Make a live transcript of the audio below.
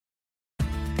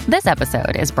This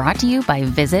episode is brought to you by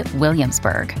Visit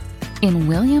Williamsburg. In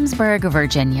Williamsburg,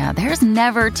 Virginia, there's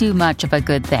never too much of a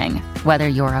good thing. Whether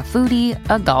you're a foodie,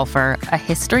 a golfer, a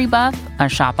history buff, a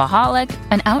shopaholic,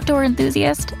 an outdoor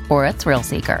enthusiast, or a thrill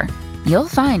seeker, you'll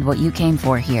find what you came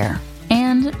for here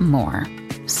and more.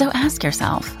 So ask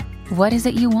yourself, what is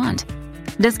it you want?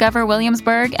 Discover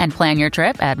Williamsburg and plan your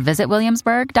trip at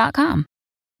visitwilliamsburg.com.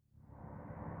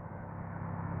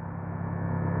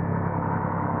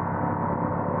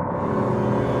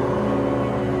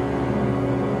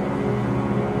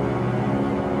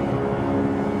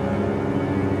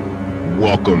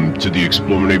 Welcome to the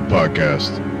Explominate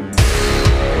Podcast.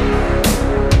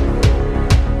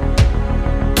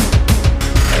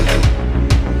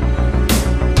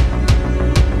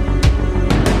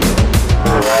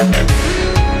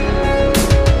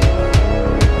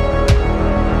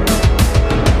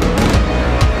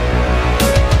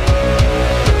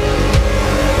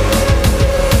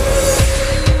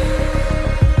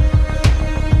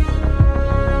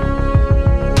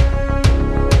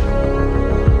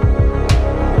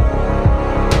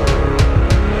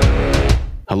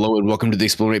 Hello and welcome to the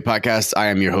Explominate Podcast. I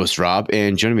am your host, Rob,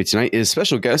 and joining me tonight is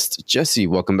special guest, Jesse.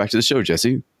 Welcome back to the show,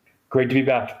 Jesse. Great to be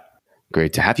back.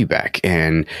 Great to have you back.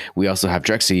 And we also have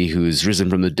Drexy, who's risen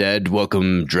from the dead.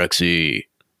 Welcome, Drexy.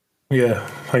 Yeah,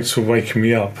 thanks for waking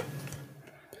me up.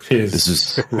 Cheers, This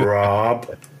is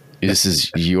Rob. this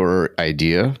is your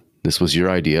idea. This was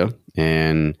your idea,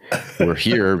 and we're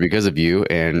here because of you.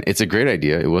 And it's a great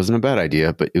idea. It wasn't a bad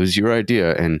idea, but it was your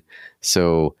idea, and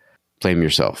so blame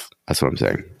yourself. That's what I'm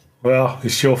saying. Well,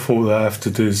 it's your fault that I have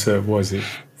to do so. What is it?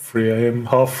 3 a.m.,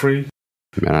 half 3?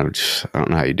 Man, I don't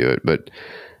know how you do it, but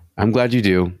I'm glad you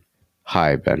do.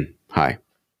 Hi, Ben. Hi.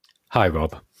 Hi,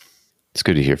 Rob. It's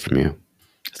good to hear from you.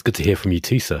 It's good to hear from you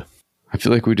too, sir. I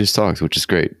feel like we just talked, which is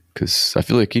great, because I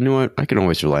feel like, you know what? I can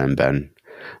always rely on Ben.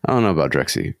 I don't know about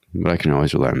Drexy, but I can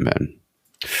always rely on Ben.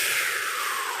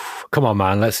 Come on,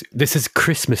 man. This is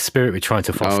Christmas spirit we're trying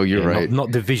to foster. Oh, you're right. Not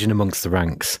division amongst the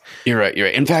ranks. You're right.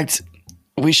 In fact,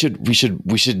 we should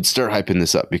start hyping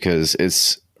this up, because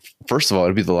it's, first of all,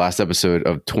 it'll be the last episode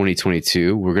of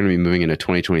 2022. We're going to be moving into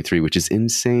 2023, which is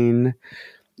insane.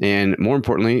 And more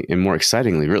importantly, and more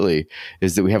excitingly, really,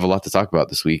 is that we have a lot to talk about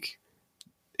this week.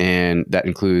 And that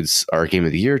includes our Game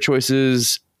of the Year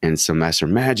choices, and some Master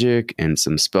Magic, and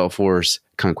some SpellForce,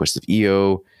 Conquest of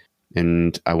EO.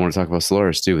 And I want to talk about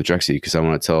Solaris too with Drexy, because I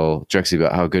want to tell Drexy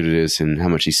about how good it is and how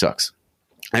much he sucks.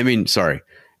 I mean, sorry,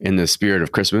 in the spirit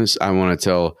of Christmas, I want to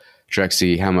tell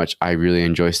Drexy how much I really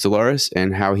enjoy Solaris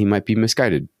and how he might be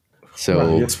misguided. So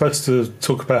Well, you're supposed to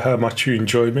talk about how much you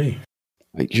enjoy me.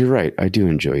 You're right. I do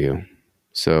enjoy you.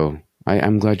 So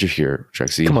I'm glad you're here,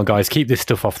 Drexy. Come on, guys. Keep this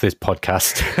stuff off this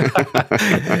podcast.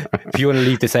 If you want to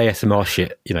leave this ASMR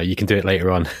shit, you can do it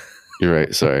later on. You're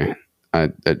right. Sorry.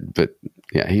 But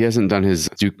yeah, he hasn't done his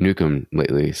Duke Nukem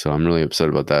lately, so I'm really upset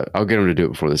about that. I'll get him to do it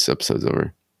before this episode's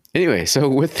over. Anyway, so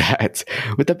with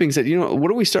that being said, what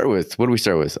do we start with?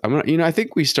 I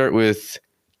think we start with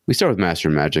Master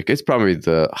Magic. It's probably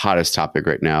the hottest topic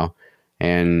right now,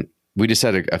 and we just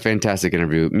had a fantastic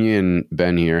interview. Me and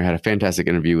Ben here had a fantastic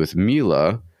interview with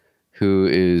Mila, who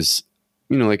is,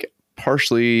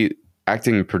 partially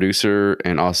acting producer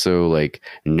and also like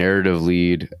narrative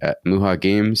lead at Muha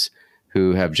Games,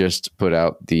 who have just put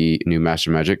out the new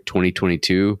Master Magic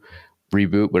 2022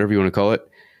 reboot, whatever you want to call it.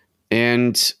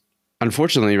 And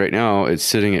unfortunately, right now, it's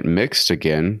sitting at mixed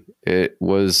again. It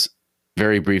was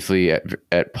very briefly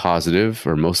at positive,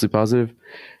 or mostly positive,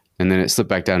 and then it slipped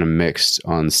back down to mixed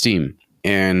on Steam.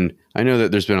 And I know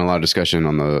that there's been a lot of discussion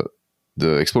on the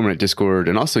Explominate Discord,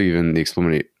 and also even the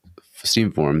Explominate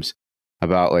Steam forums,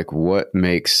 about like what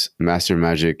makes Master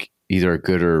Magic either a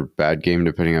good or bad game,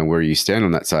 depending on where you stand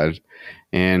on that side.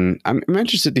 And I'm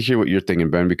interested to hear what you're thinking,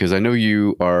 Ben, because I know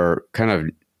you are kind of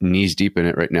knees deep in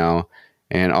it right now.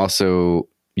 And also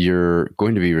you're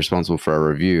going to be responsible for our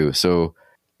review. So,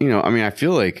 I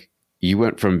feel like you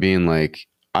went from being like,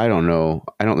 I don't know,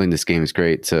 I don't think this game is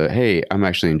great, to, hey, I'm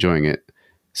actually enjoying it.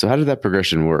 So how did that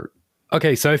progression work?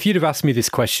 Okay, so if you'd have asked me this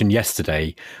question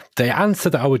yesterday, the answer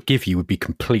that I would give you would be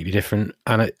completely different.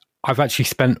 And I've actually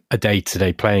spent a day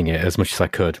today playing it as much as I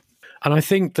could. And I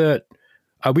think that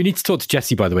we need to talk to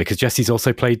Jesse, by the way, because Jesse's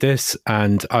also played this.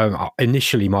 And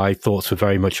initially, my thoughts were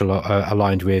very much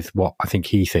aligned with what I think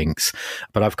he thinks.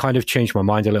 But I've kind of changed my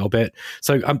mind a little bit.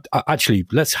 So actually,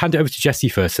 let's hand it over to Jesse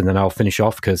first, and then I'll finish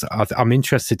off, because I'm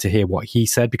interested to hear what he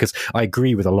said, because I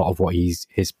agree with a lot of what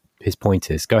his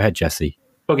point is. Go ahead, Jesse.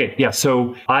 Okay, yeah.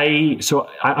 So I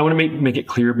want to make it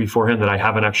clear beforehand that I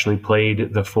haven't actually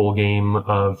played the full game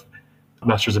of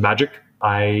Masters of Magic.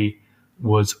 I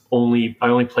I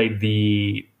only played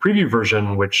the preview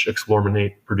version, which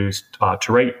Explorminate produced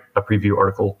to write a preview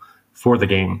article for the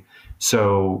game.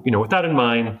 So, with that in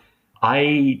mind,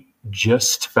 I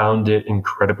just found it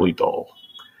incredibly dull.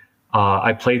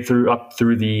 I played up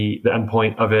through the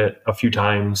endpoint of it a few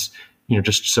times,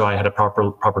 just so I had a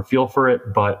proper feel for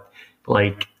it. But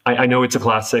I know it's a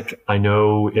classic. I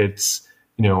know it's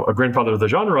a grandfather of the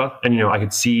genre, and I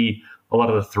could see a lot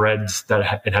of the threads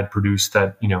that it had produced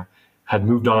that had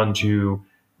moved on to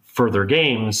further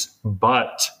games.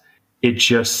 But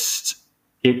it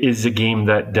is a game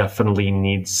that definitely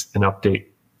needs an update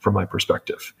from my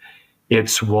perspective.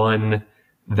 It's one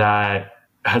that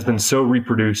has been so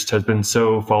reproduced, has been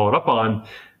so followed up on,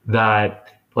 that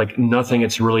nothing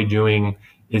it's really doing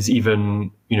is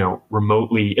even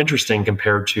remotely interesting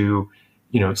compared to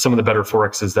some of the better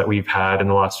 4Xs that we've had in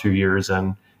the last few years,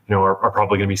 and are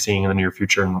probably going to be seeing in the near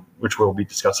future, and which we'll be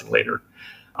discussing later.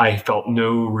 I felt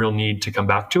no real need to come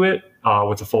back to it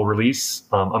with a full release.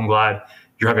 I'm glad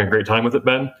you're having a great time with it,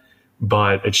 Ben,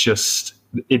 but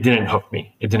it didn't hook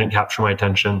me. It didn't capture my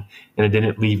attention, and it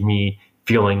didn't leave me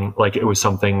feeling like it was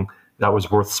something that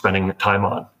was worth spending time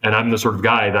on. And I'm the sort of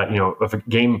guy that, if a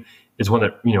game is one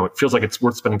that, it feels like it's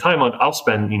worth spending time on, I'll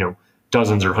spend,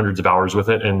 dozens or hundreds of hours with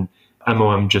it. And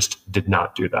MOM just did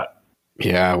not do that.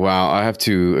 Yeah, wow. I have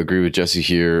to agree with Jesse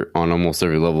here on almost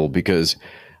every level, because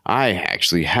I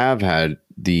actually have had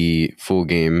the full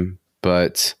game,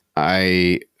 but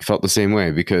I felt the same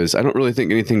way, because I don't really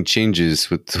think anything changes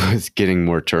with getting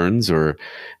more turns or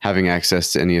having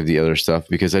access to any of the other stuff,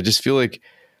 because I just feel like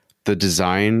the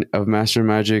design of Master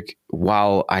Magic,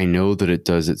 while I know that it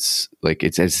does it's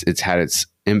had its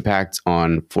impact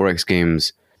on 4X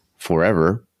games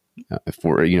forever,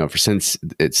 since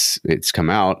it's come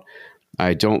out,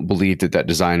 I don't believe that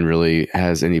design really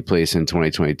has any place in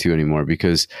 2022 anymore,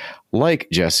 because like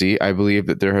Jesse, I believe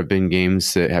that there have been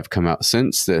games that have come out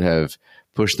since that have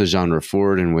pushed the genre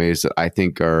forward in ways that I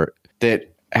think that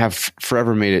have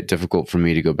forever made it difficult for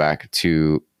me to go back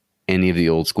to any of the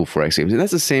old school 4X games. And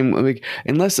that's the same,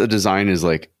 unless a design is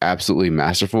absolutely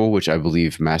masterful, which I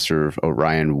believe Master of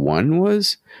Orion 1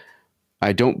 was,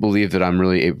 I don't believe that I'm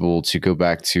really able to go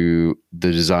back to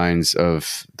the designs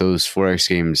of those 4X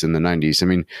games in the 90s. I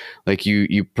mean,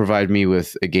 you provide me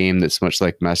with a game that's much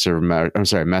like Master of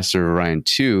Orion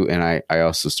 2, and I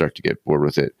also start to get bored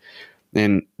with it.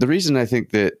 And the reason I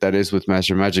think that is with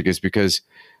Master Magic is because,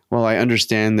 while I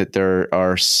understand that there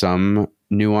are some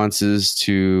nuances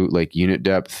to unit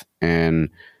depth and,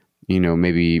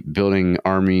 maybe building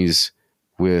armies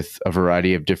with a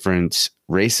variety of different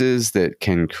races that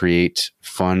can create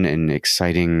fun and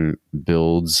exciting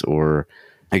builds, or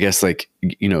I guess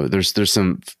there's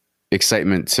some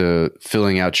excitement to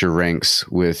filling out your ranks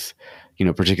with,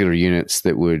 particular units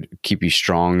that would keep you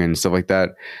strong and stuff like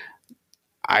that.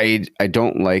 I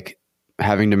don't like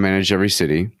having to manage every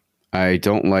city. I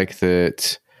don't like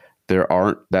that there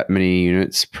aren't that many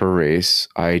units per race.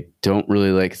 I don't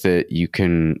really like that you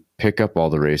can pick up all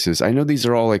the races. I know these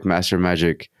are all Master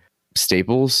Magic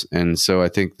staples, and so I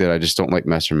think that I just don't like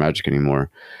Master Magic anymore.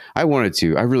 I wanted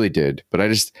to, I really did, but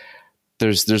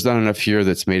there's not enough here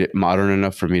that's made it modern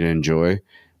enough for me to enjoy,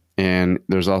 and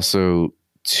there's also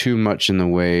too much in the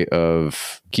way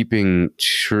of keeping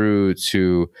true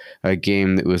to a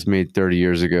game that was made 30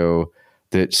 years ago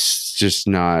that's just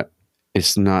not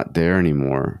there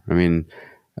anymore. I mean,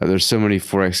 there's so many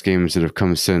 4X games that have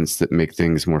come since that make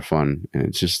things more fun, and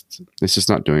it's just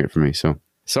not doing it for me. So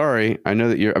sorry. I know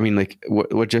that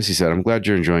what Jesse said, I'm glad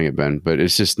you're enjoying it, Ben, but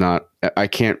it's just not,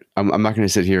 I'm not going to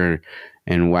sit here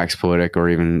and wax poetic or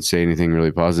even say anything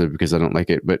really positive because I don't like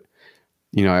it. But,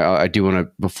 I do want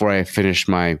to, before I finish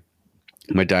my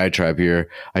diatribe here,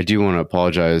 I do want to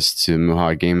apologize to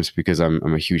Mohawk Games, because I'm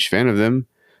a huge fan of them.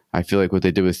 I feel like what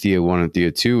they did with Thea 1 and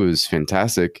Thea 2 was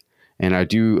fantastic. And I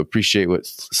do appreciate what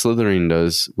Slytherin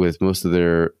does with most of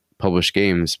their published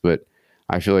games, but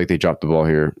I feel like they dropped the ball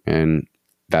here, and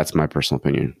that's my personal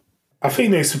opinion. I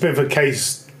think it's a bit of a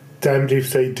case, damned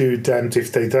if they do, damned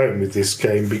if they don't with this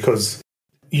game, because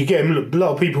you get a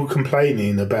lot of people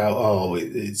complaining about,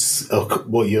 it's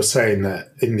what you're saying,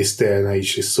 that in this day and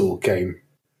age, this sort of game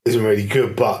isn't really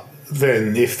good. But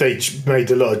then if they made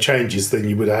a lot of changes, then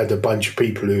you would have had a bunch of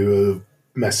people who are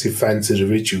massive fans of the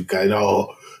original going,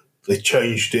 they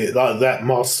changed it, like that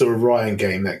Master of Orion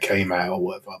game that came out or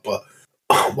whatever. But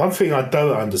one thing I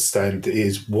don't understand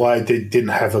is why they didn't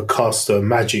have a caster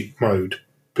magic mode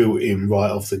built in right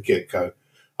off the get-go.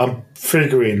 I'm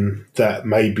figuring that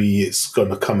maybe it's going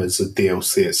to come as a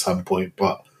DLC at some point,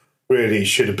 but really it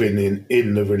should have been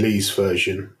in the release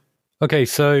version. Okay,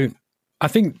 so I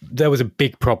think there was a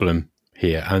big problem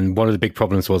here. And one of the big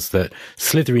problems was that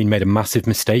Slytherin made a massive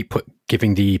mistake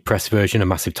giving the press version a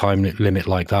massive time limit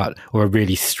like that, or a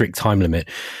really strict time limit.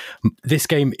 This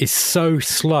game is so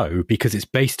slow because it's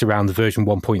based around the version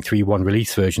 1.31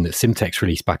 release version that Simtex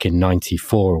released back in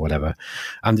 94 or whatever.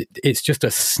 And it's just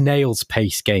a snail's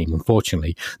pace game,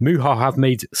 unfortunately. Muha have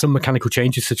made some mechanical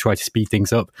changes to try to speed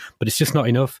things up, but it's just not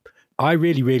enough. I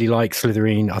really, really like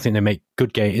Slytherin. I think they make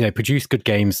good games. They produce good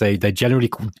games. They're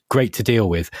generally great to deal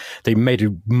with. They made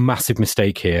a massive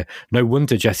mistake here. No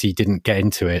wonder Jesse didn't get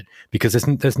into it, because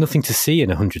there's nothing to see in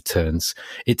 100 turns.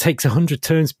 It takes 100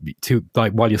 turns to,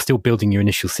 like, while you're still building your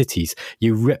initial cities.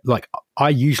 I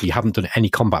usually haven't done any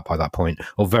combat by that point,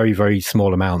 or very, very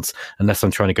small amounts, unless I'm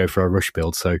trying to go for a rush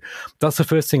build. So that's the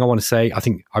first thing I want to say. I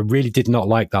think I really did not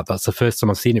like that. That's the first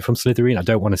time I've seen it from Slytherin. I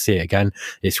don't want to see it again.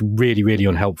 It's really, really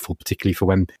unhelpful, particularly for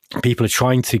when people are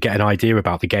trying to get an idea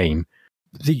about the game.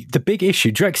 The big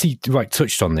issue, Drexy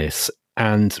touched on this,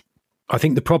 and I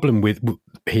think the problem with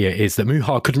here is that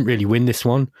Muha couldn't really win this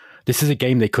one. This is a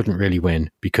game they couldn't really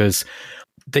win, because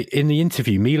in the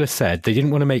interview, Mila said they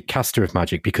didn't want to make Caster of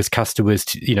Magic because Caster was,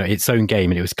 its own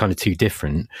game, and it was kind of too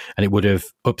different, and it would have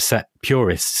upset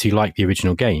purists who like the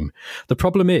original game. The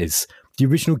problem is the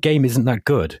original game isn't that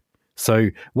good. So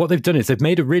what they've done is they've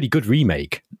made a really good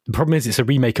remake. The problem is it's a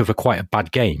remake of quite a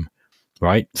bad game,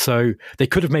 right? So they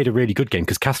could have made a really good game,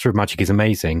 because Caster of Magic is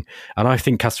amazing, and I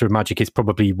think Caster of Magic is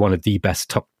probably one of the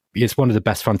best it's one of the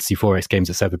best Fantasy 4X games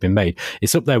that's ever been made.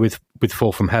 It's up there with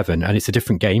Fall from Heaven, and it's a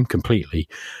different game completely,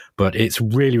 but it's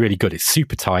really, really good. It's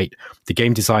super tight. The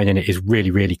game design in it is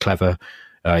really, really clever.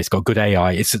 It's got good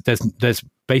AI. There's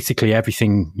basically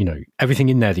everything, everything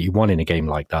in there that you want in a game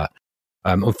like that.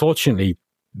 Unfortunately,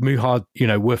 Muha,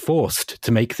 were forced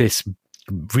to make this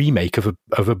remake of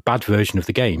a bad version of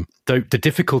the game. The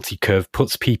difficulty curve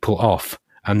puts people off,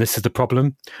 and this is the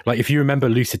problem. Like, if you remember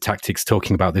Lucid Tactics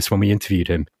talking about this when we interviewed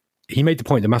him, he made the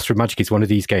point that Master of Magic is one of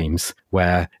these games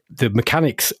where the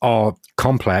mechanics are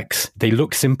complex, they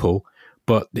look simple,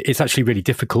 but it's actually really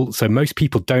difficult. So most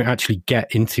people don't actually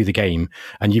get into the game,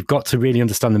 and you've got to really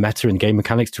understand the meta and game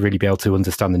mechanics to really be able to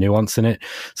understand the nuance in it.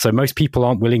 So most people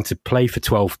aren't willing to play for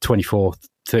 12, 24,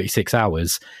 36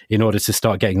 hours in order to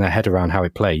start getting their head around how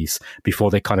it plays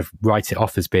before they kind of write it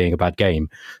off as being a bad game.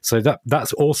 So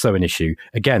that's also an issue.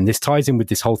 Again, this ties in with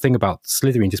this whole thing about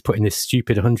Slytherin just putting this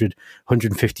stupid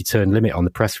 150 turn limit on the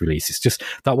press release. It's just,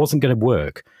 that wasn't going to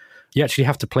work. You actually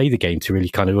have to play the game to really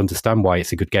kind of understand why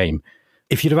it's a good game.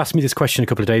 If you'd have asked me this question a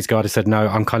couple of days ago, I'd have said, no,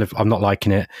 I'm not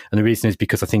liking it. And the reason is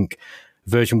because I think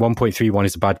version 1.31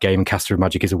 is a bad game and Caster of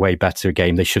Magic is a way better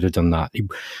game. They should have done that.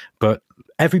 But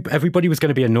everybody was going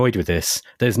to be annoyed with this.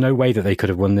 There's no way that they could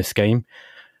have won this game.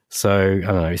 So I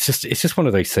don't know. It's just one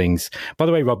of those things. By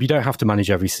the way, Rob, you don't have to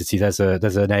manage every city. There's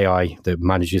an AI that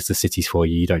manages the cities for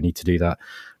you. You don't need to do that.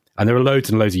 And there are loads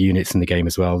and loads of units in the game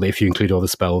as well, if you include all the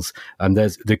spells. And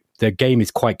the game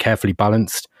is quite carefully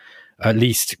balanced. At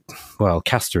least, well,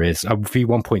 Caster is.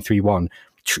 V1.31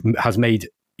 has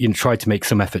tried to make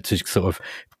some effort to sort of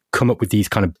come up with these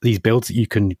builds that you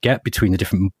can get between the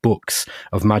different books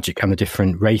of Magic and the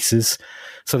different races.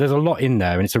 So there's a lot in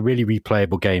there, and it's a really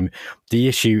replayable game. The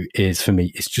issue is, for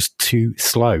me, it's just too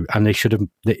slow, and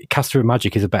Caster of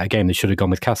Magic is a better game. They should have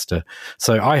gone with Caster.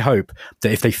 So I hope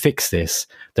that if they fix this,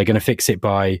 they're going to fix it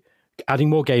by adding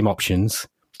more game options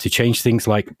to change things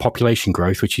like population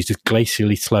growth, which is just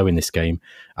glacially slow in this game,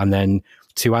 and then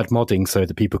to add modding so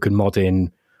that people can mod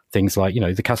in things like,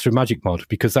 the Caster of Magic mod,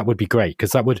 because that would be great,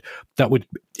 because that would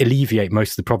alleviate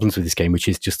most of the problems with this game, which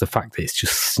is just the fact that it's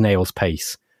just snail's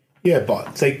pace. Yeah,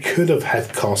 but they could have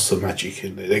had Caster Magic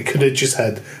in there. They could have just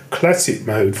had classic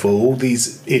mode for all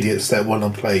these idiots that want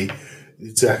to play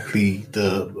exactly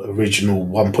the original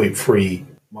 1.3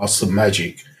 Master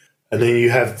Magic, and then you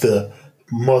have the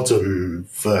modern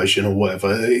version or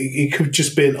whatever. It could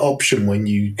just be an option when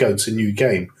you go to a new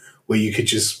game where you could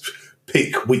just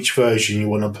pick which version you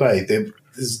want to play.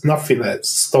 There's nothing that's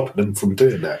stopping them from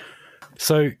doing that.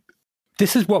 So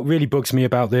this is what really bugs me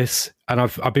about this. And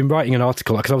I've been writing an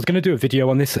article because I was going to do a video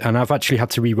on this, and I've actually had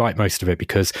to rewrite most of it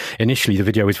because initially the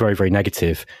video was very, very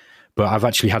negative. But I've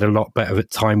actually had a lot better of a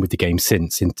time with the game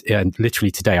since. And literally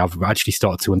today, I've actually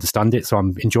started to understand it, so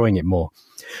I'm enjoying it more.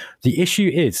 The issue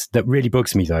is, that really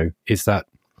bugs me though, is that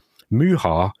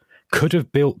Muha could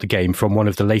have built the game from one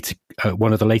of the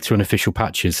later unofficial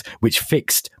patches, which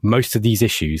fixed most of these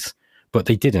issues, but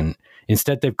they didn't.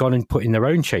 Instead, they've gone and put in their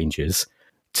own changes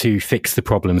to fix the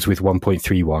problems with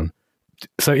 1.31.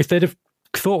 So if they'd have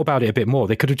thought about it a bit more,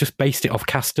 they could have just based it off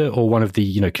Caster or one of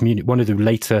the one of the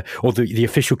later, or the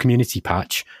official community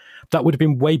patch. That would have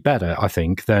been way better, I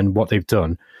think, than what they've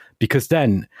done, because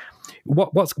then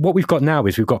what we've got now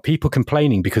is we've got people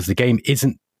complaining because the game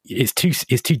it's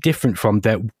too different from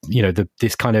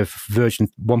this kind of version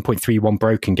 1.31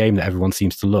 broken game that everyone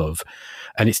seems to love.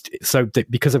 And it's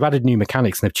because they've added new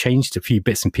mechanics and they've changed a few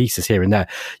bits and pieces here and there,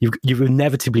 you've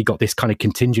inevitably got this kind of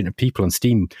contingent of people on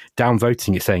Steam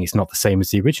downvoting it, saying it's not the same as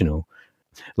the original.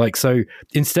 Like, so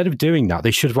instead of doing that,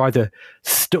 they should have either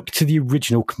stuck to the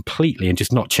original completely and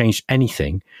just not changed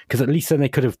anything, because at least then they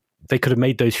could have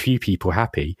made those few people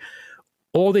happy.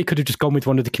 Or they could have just gone with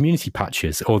one of the community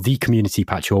patches, or the community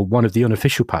patch, or one of the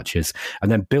unofficial patches, and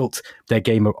then built their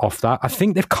game off that. I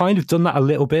think they've kind of done that a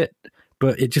little bit,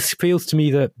 but it just feels to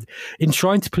me that in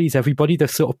trying to please everybody,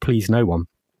 they've sort of pleased no one.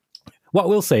 What I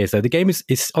will say is, though, the game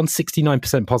is on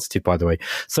 69% positive, by the way.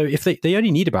 So if they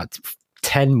only need about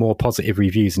 10 more positive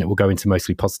reviews and it will go into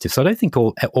mostly positive. So I don't think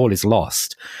all is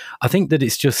lost. I think that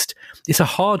it's a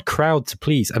hard crowd to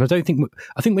please. And I think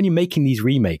when you're making these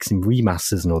remakes and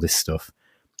remasters and all this stuff,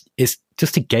 it's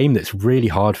just a game that's really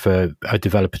hard for a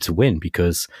developer to win,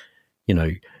 because, you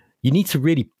need to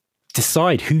really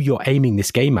decide who you're aiming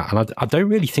this game at. And I don't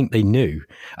really think they knew.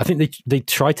 I think they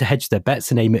tried to hedge their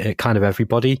bets and aim it at kind of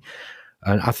everybody.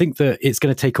 And I think that it's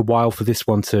going to take a while for this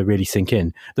one to really sink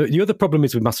in. The other problem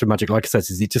is with Master of Magic, like I said,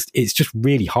 is it's just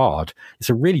really hard. It's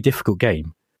a really difficult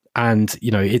game. And,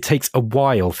 it takes a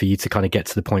while for you to kind of get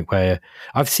to the point where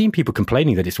I've seen people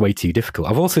complaining that it's way too difficult.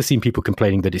 I've also seen people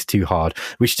complaining that it's too hard,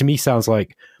 which to me sounds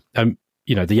like, the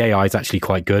AI is actually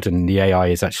quite good and the AI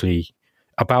is actually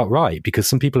about right, because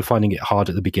some people are finding it hard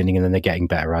at the beginning and then they're getting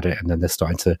better at it, and then they're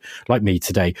starting to, like me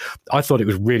today, I thought it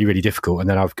was really, really difficult, and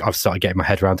then I've started getting my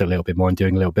head around it a little bit more and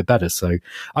doing a little bit better. So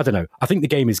I don't know. I think the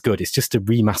game is good. It's just a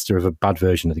remaster of a bad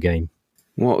version of the game.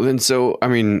 Well, then,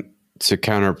 to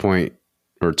counterpoint,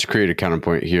 or to create a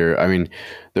counterpoint here,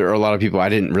 there are a lot of people, I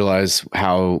didn't realize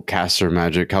how caster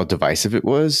magic, how divisive it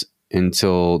was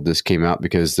until this came out,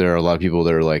 because there are a lot of people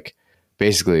that are like,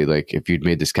 basically, like, if you'd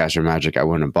made this caster magic, I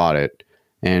wouldn't have bought it.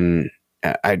 And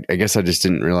I guess I just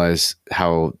didn't realize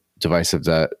how divisive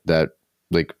that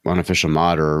like unofficial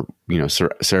mod or,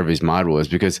 Survey's mod was,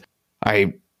 because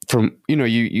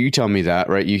you tell me that,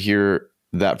 right? You hear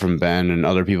that from Ben and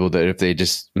other people that if they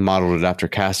just modeled it after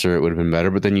caster, it would have been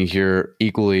better. But then you hear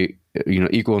equal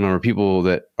number of people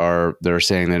that are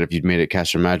saying that if you'd made it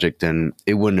caster magic, then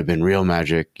it wouldn't have been real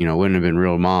magic, wouldn't have been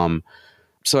real mom.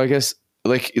 So I guess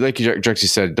like Drexy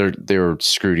said, they were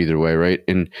screwed either way, right?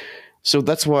 And so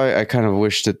that's why I kind of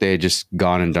wish that they had just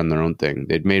gone and done their own thing.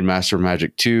 They'd made Master of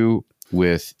Magic 2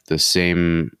 with the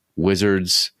same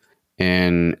wizards,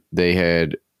 and they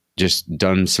had just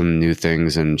done some new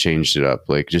things and changed it up,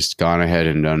 like just gone ahead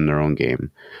and done their own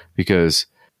game, because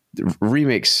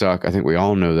remakes suck. I think we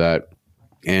all know that.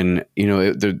 And,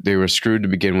 they were screwed to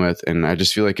begin with. And I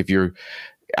just feel like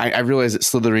I realize that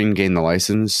Slytherin gained the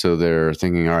license, so they're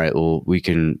thinking, all right, well, we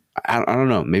can, I don't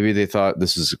know, maybe they thought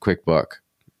this was a quick buck.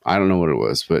 I don't know what it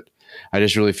was, but I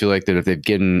just really feel like that if they've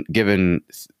given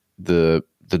the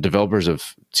developers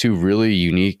of two really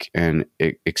unique and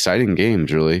exciting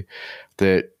games, really,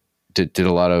 that did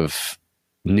a lot of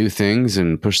new things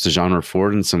and pushed the genre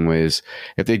forward in some ways,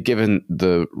 if they'd given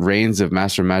the reins of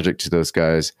Master Magic to those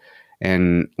guys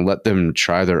and let them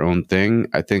try their own thing,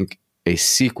 I think a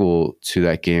sequel to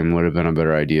that game would have been a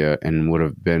better idea and would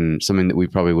have been something that we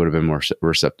probably would have been more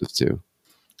receptive to.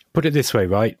 Put it this way,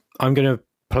 right? I'm going to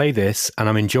play this and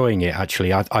I'm enjoying it,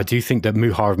 actually. I do think that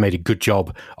Muha have made a good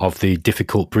job of the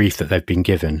difficult brief that they've been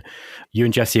given. You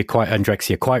and Jesse and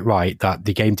Drexy are quite right that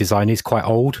the game design is quite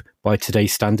old by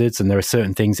today's standards, and there are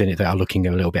certain things in it that are looking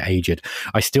a little bit aged.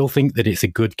 I still think that it's a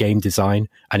good game design,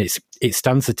 and it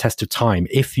stands the test of time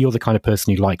if you're the kind of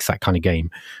person who likes that kind of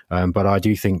game. But I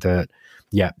do think that,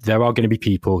 yeah, there are going to be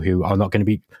people who are not going to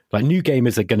be, like, new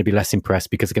gamers are going to be less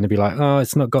impressed because they're going to be like, oh,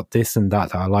 it's not got this and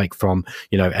that I like from,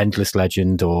 Endless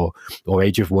Legend or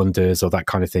Age of Wonders or that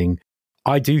kind of thing.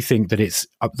 I do think that it's,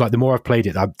 like, the more I've played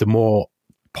it, the more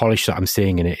polish that I'm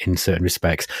seeing in it in certain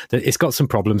respects. It's got some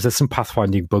problems. There's some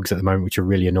pathfinding bugs at the moment which are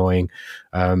really annoying.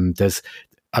 There's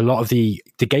a lot of the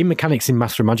game mechanics in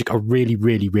Master of Magic are really,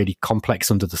 really, really complex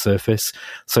under the surface.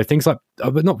 So things like,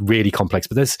 but not really complex,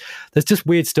 but there's just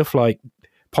weird stuff like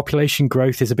population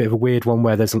growth is a bit of a weird one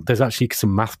where there's actually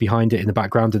some math behind it in the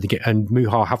background, and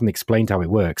Muha haven't explained how it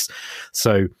works.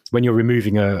 So when you're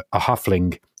removing a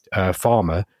halfling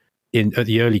farmer at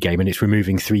the early game and it's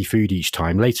removing 3 food each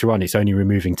time, later on it's only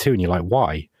removing 2, and you're like,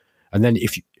 why? And then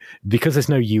because there's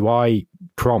no UI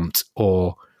prompt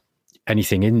or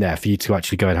anything in there for you to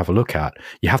actually go and have a look at,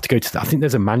 you have to go to I think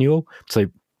there's a manual. So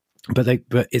But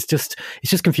it's just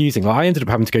confusing. Like, I ended up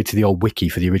having to go to the old wiki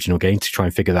for the original game to try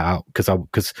and figure that out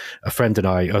because a friend and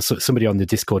I, or somebody on the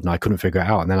Discord and I couldn't figure it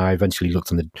out. And then I eventually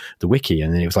looked on the wiki,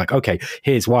 and then it was like, okay,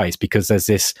 here's why. It's because there's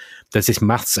this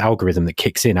maths algorithm that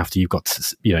kicks in after you've got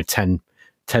 10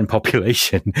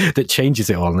 population that changes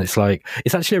it all. And it's like,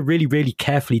 it's actually a really, really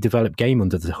carefully developed game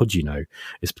under the hood,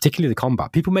 It's particularly the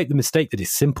combat. People make the mistake that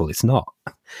it's simple. It's not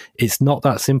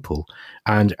that simple.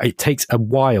 And it takes a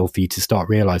while for you to start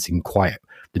realizing quite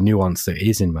the nuance that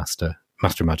is in Master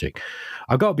Magic.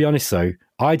 I've got to be honest though,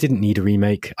 I didn't need a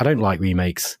remake. I don't like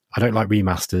remakes. I don't like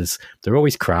remasters. They're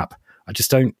always crap.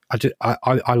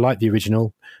 I like the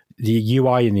original. The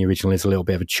UI in the original is a little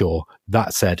bit of a chore.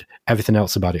 That said, everything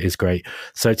else about it is great.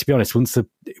 So to be honest, once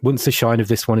the shine of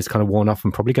this one is kind of worn off,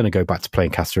 I'm probably going to go back to playing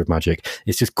Caster of Magic.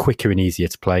 It's just quicker and easier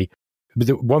to play. But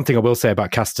the one thing I will say about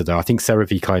Caster, though, I think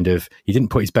Seravi he didn't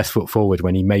put his best foot forward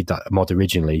when he made that mod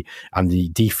originally, and the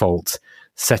default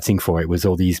setting for it was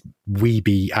all these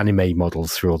weeby anime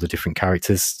models for all the different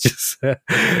characters, just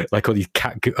like all these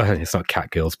it's not cat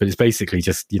girls, but it's basically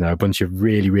just a bunch of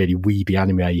really, really weeby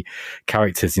anime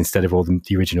characters instead of all the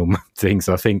original things.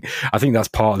 So I think that's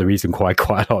part of the reason why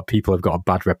quite a lot of people have got a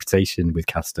bad reputation with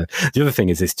Caster. The other thing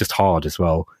is it's just hard as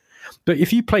well. But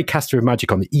if you play Caster of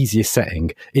Magic on the easiest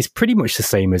setting, it's pretty much the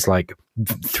same as like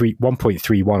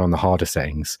 1.31 on the harder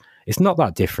settings. It's not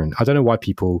that different. I don't know why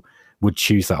people would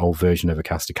choose that old version of a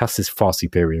Caster. Caster's far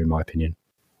superior in my opinion.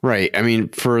 Right. I mean,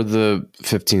 for the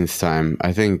 15th time,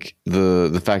 I think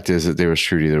the fact is that they were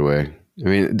screwed either way. I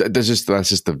mean, that's just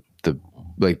the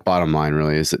like bottom line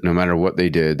really, is that no matter what they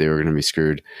did, they were going to be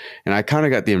screwed. And I kind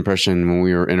of got the impression when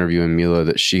we were interviewing Mila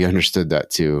that she understood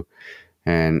that too.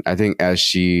 And I think as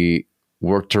she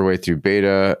worked her way through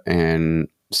beta and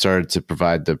started to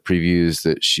provide the previews,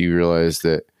 that she realized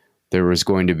that there was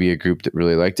going to be a group that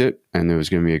really liked it, and there was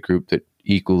going to be a group that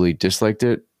equally disliked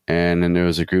it, and then there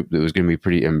was a group that was going to be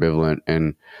pretty ambivalent.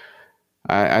 And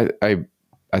I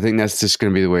think that's just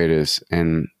going to be the way it is.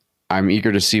 And I'm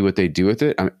eager to see what they do with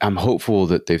it. I'm hopeful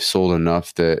that they've sold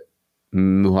enough that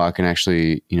Muha can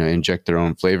actually, inject their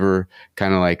own flavor,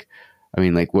 kind of like,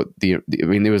 there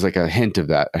was like a hint of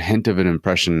that, a hint of an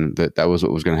impression that was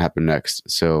what was going to happen next.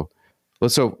 So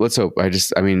let's hope. I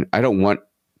don't want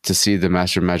to see the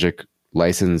Master Magic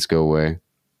license go away,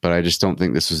 but I just don't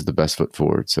think this was the best foot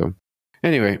forward. So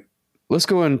anyway, let's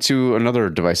go into another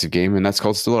divisive game, and that's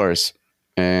called Stellaris.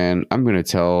 And I'm going to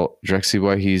tell Drexy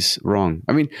why he's wrong.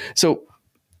 So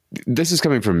this is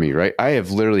coming from me, right? I have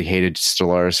literally hated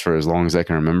Stellaris for as long as I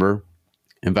can remember.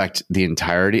 In fact, the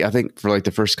entirety, I think for like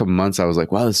the first couple months, I was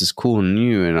like, wow, this is cool and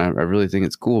new. And I really think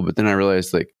it's cool. But then I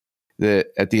realized like that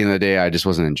at the end of the day, I just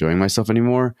wasn't enjoying myself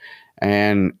anymore.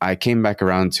 And I came back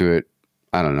around to it,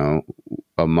 I don't know,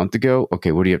 a month ago.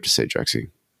 Okay, what do you have to say, Drexy?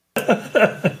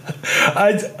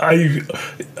 I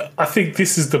think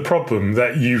this is the problem,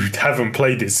 that you haven't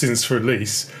played it since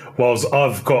release, whilst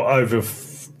I've got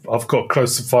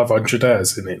close to 500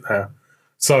 hours in it now.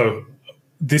 So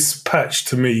this patch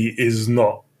to me is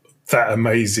not that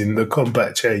amazing. The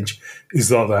combat change is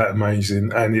not that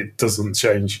amazing, and it doesn't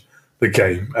change the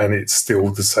game, and it's still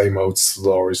the same old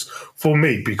Stellaris for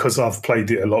me, because I've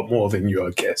played it a lot more than you, I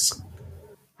guess.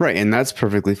 Right, and that's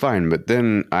perfectly fine. But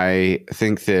then I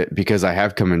think that because I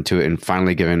have come into it and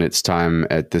finally given its time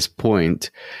at this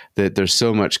point, that there's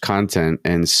so much content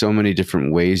and so many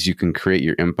different ways you can create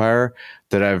your empire,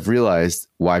 that I've realized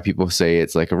why people say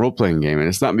it's like a role-playing game. And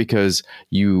it's not because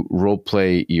you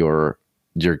role-play your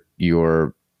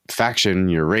faction,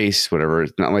 your race, whatever.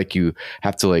 It's not like you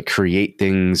have to like create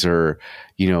things or,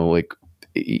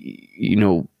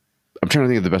 I'm trying to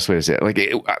think of the best way to say it.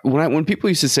 Like when people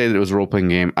used to say that it was a role-playing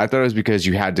game, I thought it was because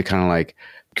you had to kind of like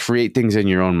create things in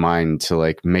your own mind to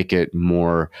like make it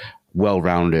more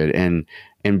well-rounded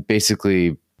and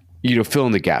basically, fill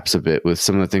in the gaps a bit with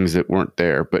some of the things that weren't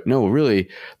there. But no, really,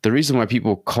 the reason why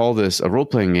people call this a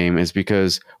role-playing game is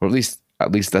because, or at least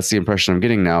that's the impression I'm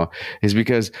getting now, is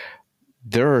because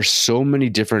there are so many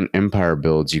different empire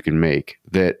builds you can make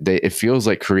that it feels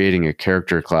like creating a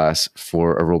character class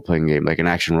for a role-playing game, like an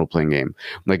action role-playing game.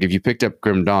 Like if you picked up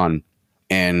Grim Dawn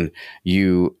and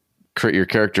you create your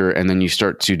character and then you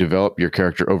start to develop your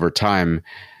character over time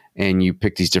and you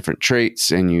pick these different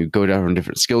traits and you go down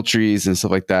different skill trees and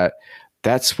stuff like that,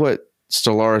 that's what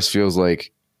Stellaris feels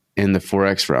like in the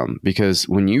 4X realm. Because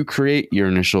when you create your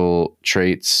initial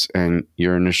traits and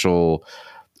your initial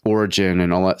origin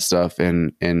and all that stuff,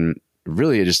 and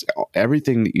really just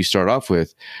everything that you start off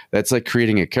with, that's like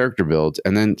creating a character build.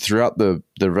 And then throughout the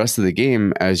rest of the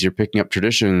game, as you're picking up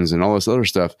traditions and all this other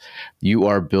stuff, you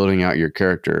are building out your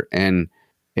character. And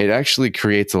it actually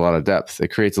creates a lot of depth. It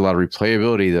creates a lot of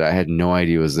replayability that I had no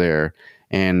idea was there.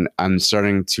 And I'm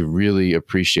starting to really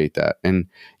appreciate that. And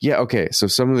yeah, okay, so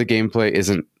some of the gameplay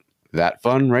isn't that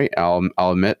fun, right? I'll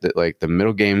admit that like the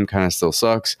middle game kind of still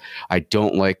sucks. I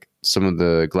don't like some of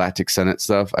the Galactic Senate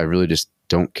stuff. I really just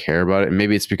don't care about it. And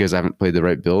maybe it's because I haven't played the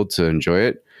right build to enjoy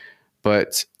it.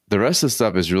 But the rest of the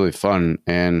stuff is really fun.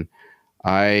 And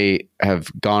I have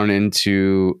gone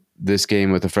into this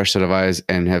game with a fresh set of eyes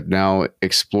and have now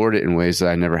explored it in ways that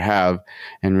I never have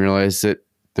and realized that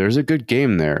there's a good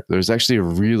game there. There's actually a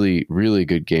really, really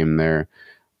good game there.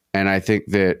 And I think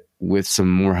that with some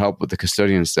more help with the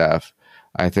custodian staff,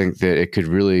 I think that it could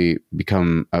really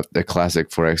become a classic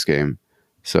 4X game.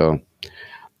 So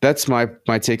that's my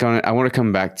take on it. I want to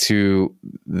come back to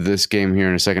this game here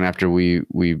in a second after we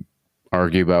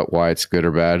argue about why it's good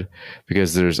or bad,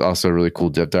 because there's also a really cool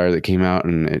dev diary that came out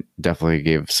and it definitely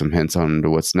gave some hints on to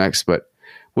what's next. But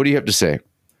what do you have to say?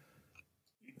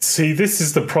 See, this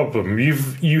is the problem.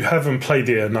 You haven't played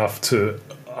it enough to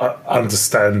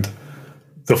understand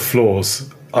the flaws,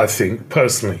 I think,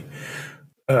 personally.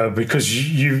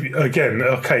 Because you again,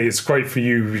 okay, it's great for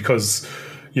you because,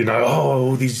 you know,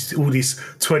 all these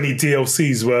 20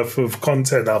 DLCs worth of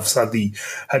content I've suddenly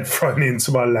had thrown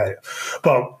into my lap.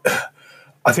 But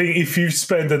I think if you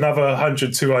spend another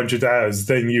 100, 200 hours,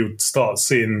 then you start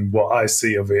seeing what I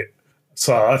see of it.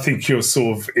 So I think you're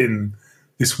sort of in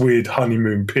this weird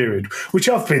honeymoon period, which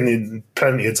I've been in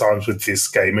plenty of times with this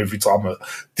game every time a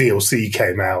DLC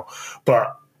came out.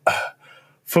 But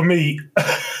for me,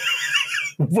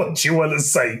 what do you want to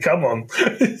say? Come on.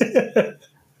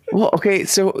 Well, okay,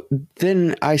 so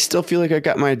then I still feel like I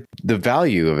got the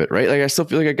value of it, right? Like I still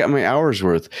feel like I got my hours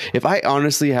worth. If I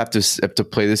honestly have to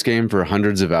play this game for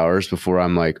hundreds of hours before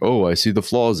I'm like, oh, I see the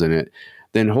flaws in it,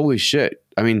 then holy shit.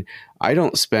 I mean, I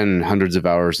don't spend hundreds of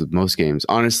hours with most games.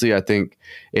 Honestly, I think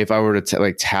if I were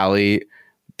to tally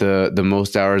the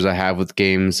most hours I have with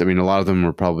games, I mean, a lot of them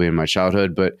were probably in my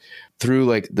childhood, but through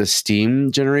like the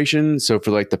Steam generation, so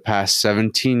for like the past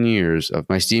 17 years of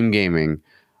my Steam gaming,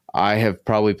 I have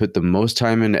probably put the most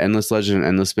time into Endless Legend and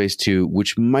Endless Space 2,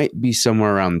 which might be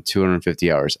somewhere around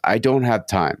 250 hours. I don't have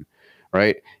time,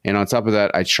 right? And on top of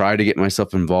that, I try to get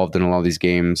myself involved in a lot of these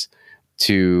games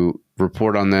to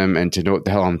report on them and to know what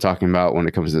the hell I'm talking about when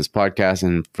it comes to this podcast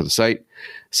and for the site.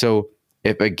 So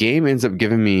if a game ends up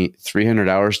giving me 300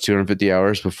 hours, 250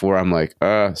 hours before I'm like,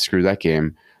 screw that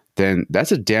game, then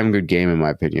that's a damn good game in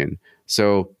my opinion.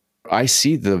 So I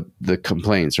see the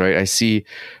complaints, right? I see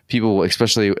people,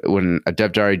 especially when a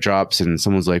dev diary drops and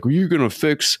someone's like, well, you're going to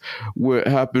fix what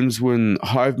happens when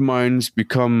hive minds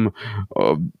become,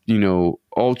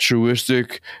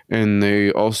 altruistic and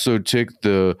they also take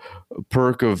the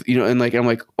perk of, and like, I'm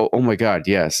like, oh my God,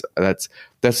 yes, that's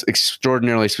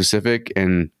extraordinarily specific.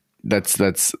 And that's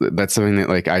something that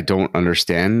like, I don't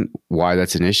understand why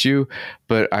that's an issue,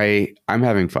 but I'm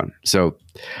having fun. So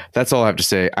that's all I have to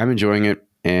say. I'm enjoying it.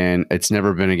 And it's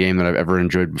never been a game that I've ever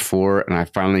enjoyed before. And I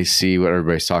finally see what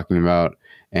everybody's talking about.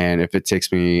 And if it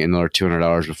takes me another 200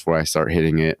 hours before I start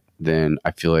hitting it, then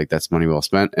I feel like that's money well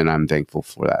spent. And I'm thankful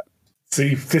for that.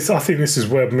 See, I think this is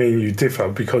where me and you differ,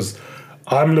 because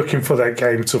I'm looking for that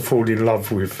game to fall in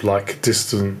love with, like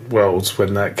Distant Worlds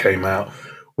when that came out,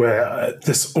 where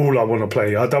that's all I want to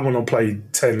play. I don't want to play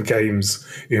 10 games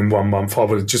in 1 month. I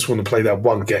would just want to play that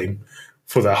one game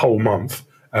for that whole month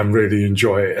and really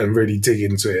enjoy it and really dig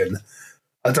into it. And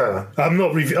I don't know.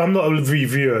 I'm not a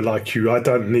reviewer like you. I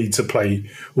don't need to play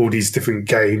all these different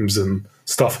games and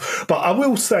stuff. But I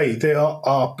will say there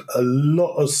are a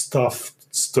lot of stuff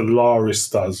Stellaris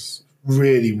does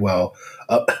really well.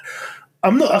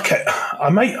 I'm not okay.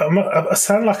 I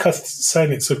sound like I'm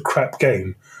saying it's a crap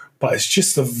game, but it's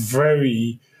just a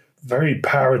very, very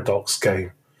paradox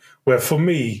game. Where for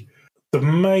me, the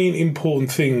main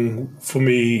important thing for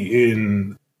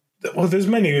me there's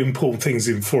many important things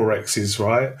in 4Xs,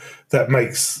 right, that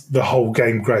makes the whole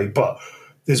game great. But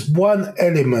there's one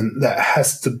element that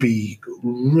has to be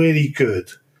really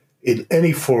good in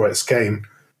any 4X game,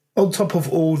 on top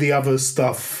of all the other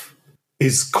stuff,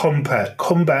 is combat.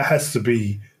 Combat has to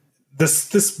be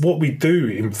this what we do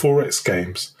in 4X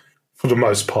games for the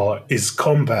most part is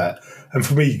combat. And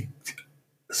for me,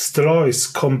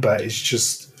 Stellaris combat is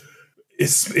just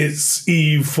it's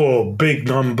EU4, big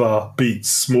number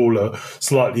beats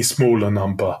slightly smaller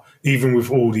number. Even with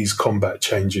all these combat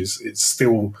changes, it's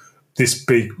still this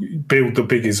big, build the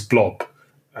biggest blob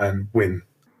and win.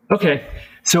 Okay.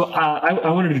 So I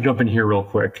wanted to jump in here real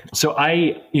quick. So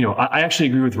I actually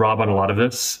agree with Rob on a lot of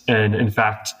this. And in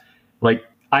fact, like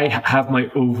I have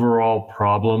my overall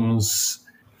problems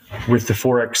with the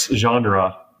 4X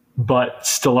genre But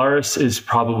Stellaris is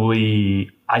probably,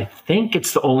 I think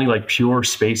it's the only like pure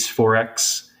space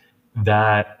 4X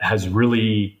that has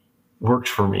really worked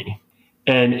for me.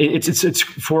 And it's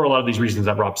for a lot of these reasons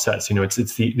that Rob says.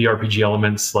 It's the RPG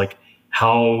elements, like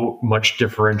how much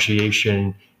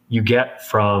differentiation you get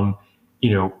from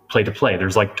play to play.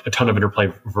 There's like a ton of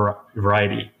interplay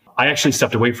variety. I actually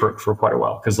stepped away for quite a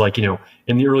while because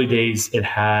in the early days it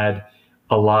had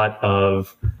a lot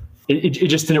of it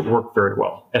just didn't work very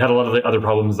well. It had a lot of the other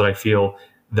problems that I feel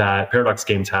that Paradox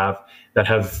games have that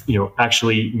have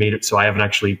actually made it so I haven't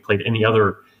actually played any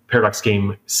other Paradox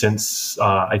game since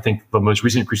I think the most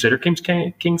recent Crusader Kings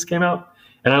came out,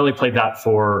 and I only played that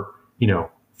for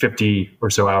 50 or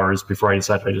so hours before I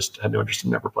decided I just had no interest in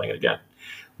never playing it again.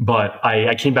 But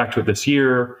I came back to it this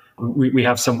year. We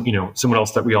have someone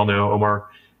else that we all know, Omar,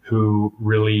 who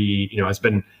really has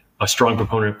been a strong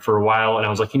proponent for a while, and I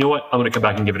was like, you know what, I'm going to come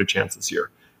back and give it a chance this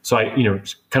year. So I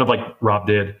kind of like Rob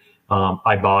did,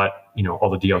 I bought all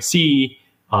the DLC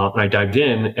and I dived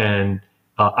in, and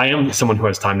I am someone who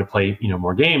has time to play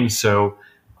more games, so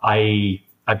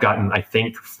I've gotten I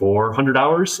think 400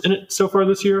 hours in it so far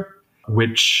this year,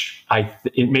 which has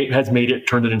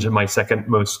turned it into my second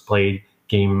most played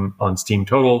game on Steam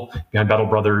total, behind Battle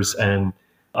Brothers, and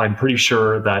I'm pretty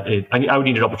sure that I would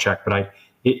need to double check, but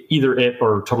either it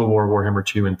or Total War Warhammer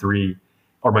 2 and 3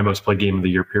 are my most played game of the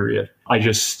year, period. I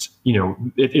just,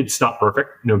 it's not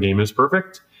perfect. No game is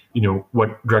perfect.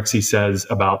 What Drexy says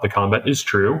about the combat is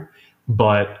true,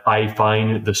 but I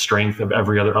find the strength of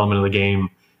every other element of the game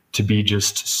to be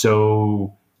just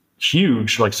so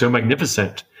huge, like so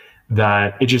magnificent,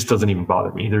 that it just doesn't even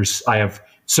bother me. I have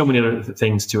so many other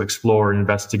things to explore and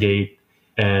investigate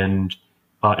and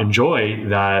enjoy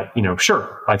that,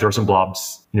 sure, I throw some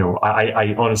blobs.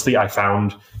 I honestly, I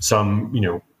found some,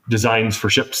 designs for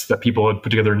ships that people had put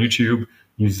together on YouTube,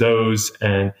 use those,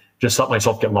 and just let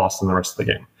myself get lost in the rest of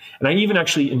the game. And I even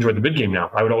actually enjoy the mid game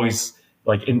now. I would always,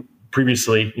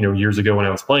 previously, years ago when I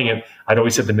was playing it, I'd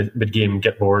always hit the mid game,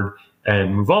 get bored,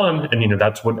 and move on. And,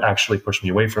 that's what actually pushed me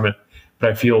away from it.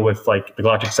 But I feel with the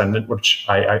Galactic Ascendant, which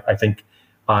I think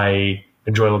I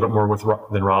enjoy a little bit more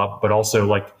than Rob, but also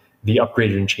the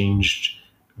upgraded and changed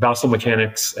vassal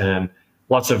mechanics and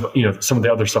lots of, some of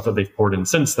the other stuff that they've poured in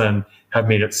since then have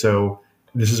made it so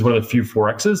this is one of the few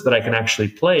 4Xs that I can actually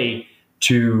play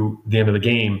to the end of the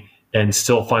game and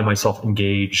still find myself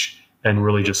engaged and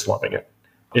really just loving it.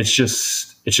 It's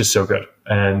just so good.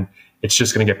 And it's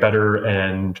just going to get better.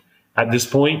 And at this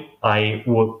point, I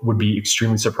would be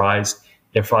extremely surprised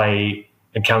if I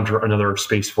encounter another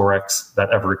Space 4X that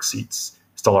ever exceeds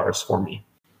Stellaris for me.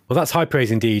 Well, that's high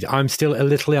praise indeed. I'm still a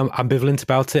little ambivalent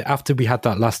about it. After we had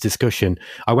that last discussion,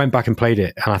 I went back and played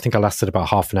it, and I think I lasted about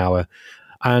half an hour.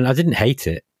 And I didn't hate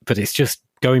it, but it's just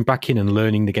going back in and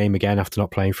learning the game again after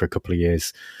not playing for a couple of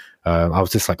years. I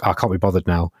was just like, I can't be bothered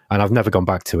now. And I've never gone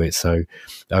back to it. So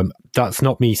that's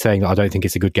not me saying that I don't think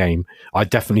it's a good game. I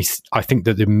think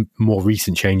that the more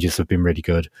recent changes have been really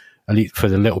good, at least for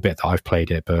the little bit that I've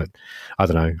played it. But I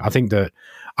don't know. I think that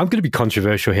I'm going to be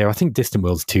controversial here. I think Distant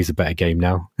Worlds 2 is a better game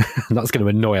now. And that's going to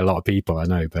annoy a lot of people, I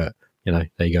know. But, there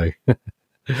you go.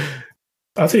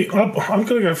 I think I'm going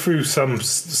to go through some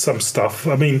stuff.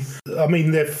 I mean,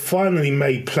 they've finally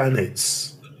made planets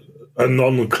a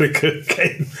non-clicker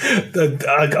game.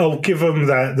 I'll give them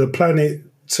that. The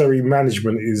planetary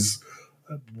management is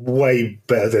way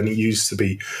better than it used to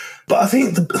be. But I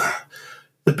think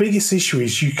the biggest issue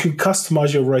is you can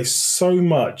customize your race so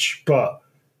much, but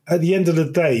at the end of the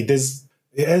day,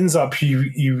 it ends up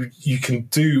you can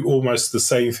do almost the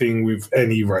same thing with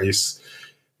any race.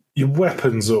 Your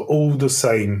weapons are all the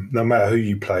same, no matter who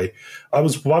you play. I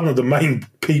was one of the main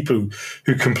people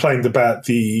who complained about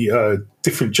the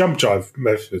different jump drive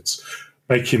methods,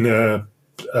 making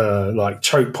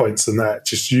choke points and that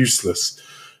just useless.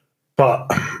 But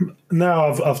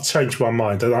now I've changed my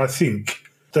mind, and I think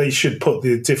they should put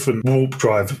the different warp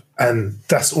drive, and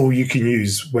that's all you can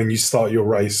use when you start your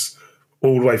race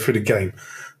all the way through the game.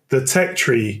 The tech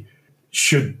tree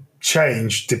should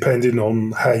change depending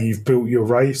on how you've built your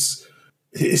race.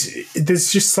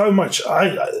 There's just so much.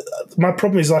 My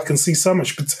problem is I can see so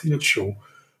much potential,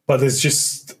 but there's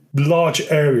just large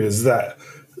areas that,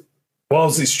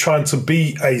 whilst it's trying to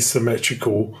be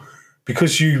asymmetrical,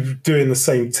 because you're doing the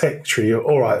same tech tree,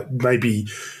 all right, maybe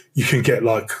you can get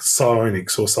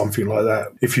psionics or something like that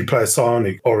if you play a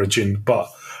psionic origin, but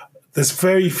there's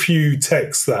very few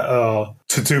techs that are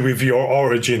to do with your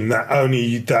origin that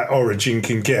only that origin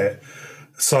can get.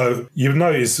 So you'll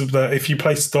notice that if you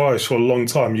play Stellaris for a long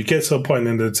time, you get to a point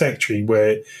in the tech tree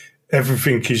where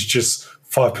everything is just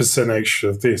 5% extra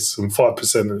of this and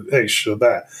 5% extra of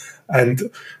that. And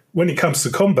when it comes to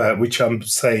combat, which I'm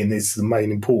saying is the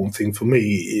main important thing for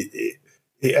me,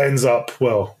 it ends up,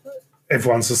 well,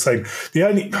 everyone's the same.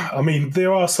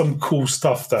 There are some cool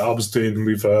stuff that I was doing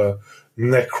with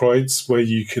Necroids, where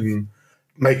you can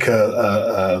make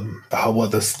the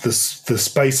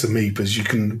space amoebas. You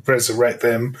can resurrect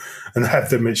them and have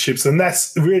them at ships, and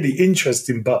that's really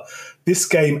interesting. But this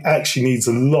game actually needs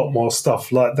a lot more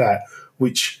stuff like that,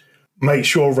 which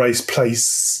makes your race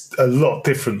plays a lot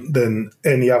different than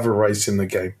any other race in the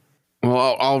game.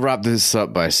 Well, I'll wrap this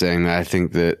up by saying that I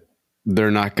think that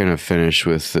they're not going to finish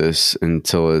with this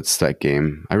until it's that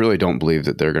game. I really don't believe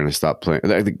that they're going to stop playing.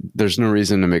 I think there's no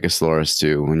reason to make a Stellaris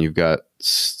 2 when you've got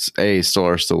A,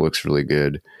 Stellaris still looks really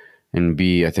good, and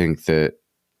B, I think that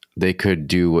they could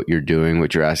do what you're doing,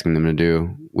 what you're asking them to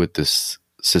do with this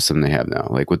system they have now,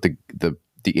 like with the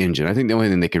engine. I think the only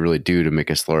thing they could really do to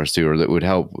make a Stellaris 2 or that would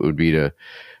help would be to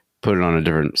put it on a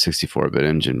different 64-bit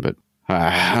engine, but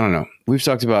I don't know. We've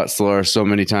talked about Stellaris so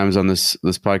many times on this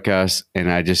podcast,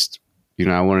 and I just,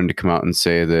 I wanted to come out and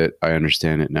say that I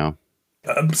understand it now.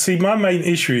 See, my main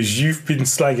issue is you've been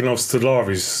slagging off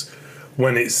Stellaris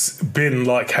when it's been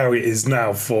like how it is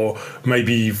now for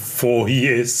maybe 4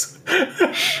 years.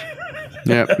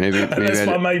 Yeah, maybe that's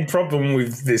my main problem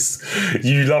with this.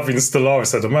 You loving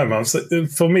Stellaris at the moment.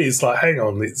 For me, it's like, hang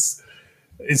on,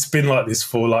 it's been like this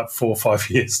for like 4 or 5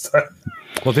 years.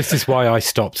 Well, this is why I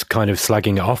stopped kind of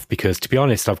slagging it off, because to be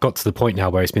honest, I've got to the point now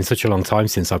where it's been such a long time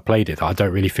since I've played it that I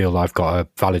don't really feel I've got a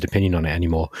valid opinion on it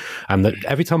anymore. And that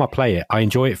every time I play it, I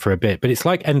enjoy it for a bit, but it's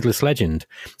like Endless Legend.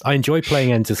 I enjoy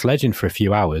playing Endless Legend for a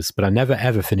few hours, but I never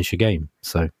ever finish a game.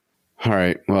 So, all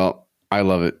right, well, I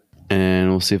love it, and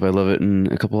we'll see if I love it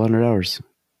in a couple 100 hours.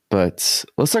 But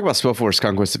let's talk about SpellForce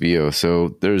Conquest of EO.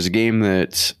 So there's a game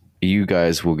that you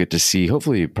guys will get to see,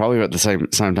 hopefully, probably about the same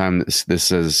time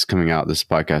this is coming out, this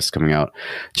podcast is coming out.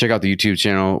 Check out the YouTube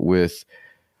channel with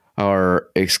our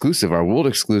world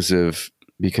exclusive,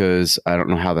 because I don't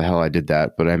know how the hell I did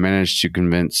that, but I managed to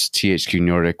convince THQ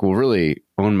Nordic, well, really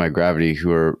owned by Gravity,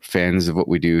 who are fans of what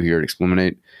we do here at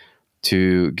Explominate,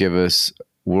 to give us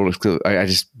world exclusive. I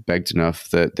just begged enough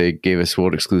that they gave us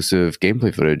world exclusive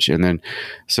gameplay footage. And then,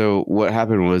 so what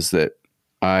happened was that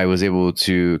I was able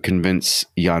to convince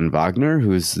Jan Wagner,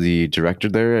 who's the director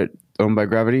there at Owned by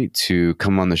Gravity, to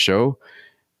come on the show,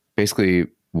 basically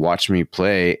watch me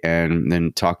play and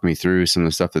then talk me through some of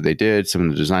the stuff that they did, some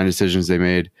of the design decisions they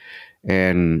made.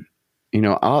 And,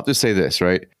 I'll have to say this,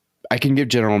 right? I can give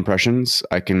general impressions.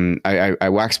 I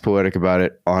wax poetic about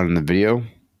it on the video,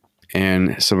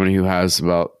 and somebody who has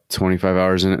about 25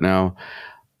 hours in it now,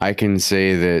 I can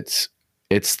say that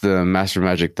it's the master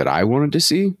magic that I wanted to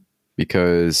see,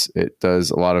 because it does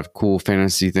a lot of cool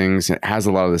fantasy things. It has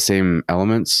a lot of the same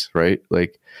elements, right?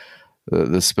 Like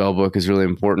the spell book is really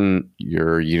important.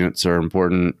 Your units are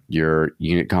important. Your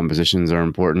unit compositions are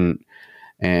important.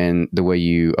 And the way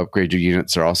you upgrade your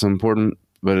units are also important.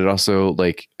 But it also,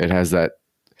 it has that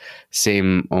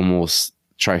same almost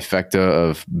trifecta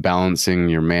of balancing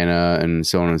your mana and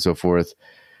so on and so forth.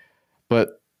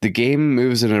 But the game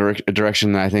moves in a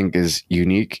direction that I think is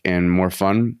unique and more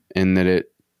fun, in that it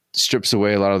strips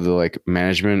away a lot of the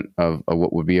management of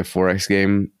what would be a 4X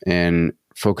game and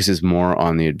focuses more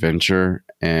on the adventure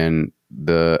and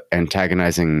the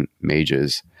antagonizing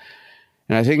mages.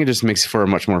 And I think it just makes for a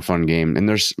much more fun game. And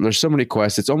there's so many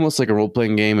quests. It's almost like a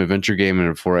role-playing game, adventure game, and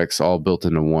a 4X all built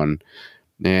into one.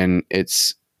 And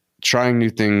it's trying new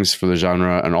things for the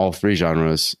genre and all three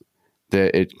genres,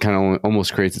 that it kind of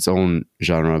almost creates its own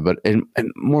genre. But and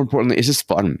more importantly, it's just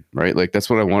fun, right? That's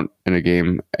what I want in a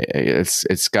game.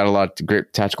 It's got a lot of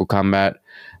great tactical combat.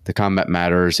 The combat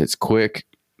matters. It's quick,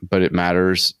 but it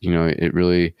matters. It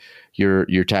really,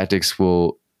 your tactics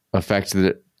will affect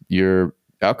your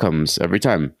outcomes every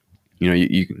time.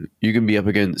 You can be up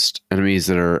against enemies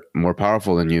that are more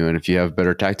powerful than you, and if you have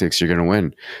better tactics, you're going to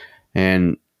win.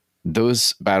 And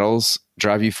those battles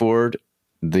drive you forward.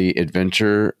 The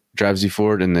adventure drives you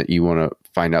forward, and that you want to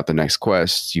find out the next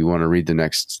quest. You want to read the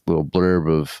next little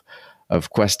blurb of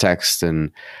quest text,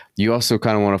 and you also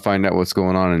kind of want to find out what's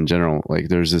going on in general.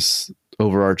 There's this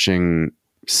overarching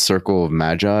circle of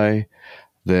magi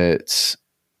that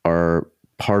are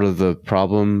part of the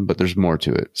problem, but there's more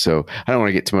to it. So I don't want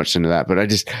to get too much into that, but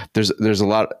there's a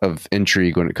lot of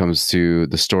intrigue when it comes to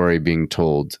the story being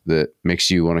told that makes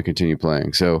you want to continue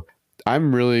playing. So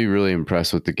I'm really, really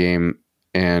impressed with the game,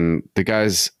 and the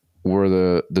guys were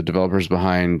the developers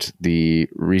behind the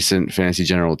recent Fantasy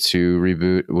General 2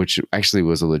 reboot, which actually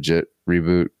was a legit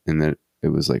reboot in that it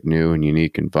was new and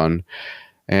unique and fun.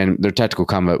 And their tactical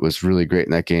combat was really great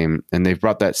in that game. And they've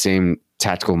brought that same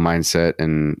tactical mindset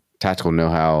and tactical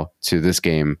know-how to this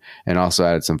game, and also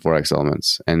added some 4X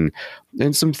elements and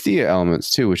some Thea elements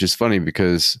too, which is funny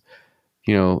because,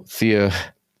 you know, Thea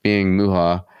being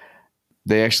Muha,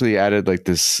 they actually added like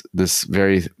this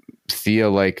very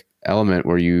Thea-like element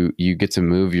where you get to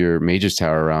move your mage's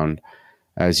tower around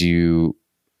as you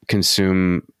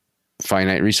consume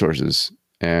finite resources.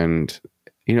 And,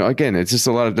 you know, again, it's just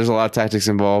there's a lot of tactics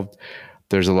involved.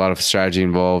 There's a lot of strategy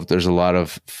involved. There's a lot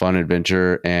of fun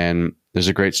adventure, and there's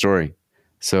a great story.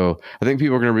 So I think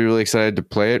people are going to be really excited to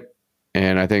play it.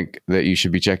 And I think that you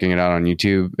should be checking it out on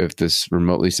YouTube if this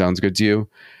remotely sounds good to you,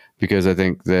 because I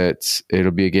think that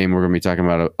it'll be a game we're going to be talking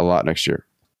about a lot next year.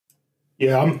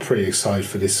 Yeah, I'm pretty excited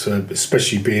for this,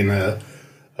 especially being a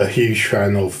huge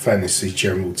fan of Fantasy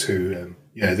General 2.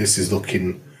 Yeah, this is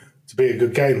looking to be a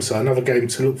good game. So another game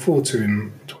to look forward to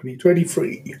in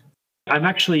 2023. I'm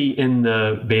actually in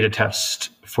the beta test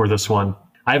for this one.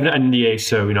 I have an NDA,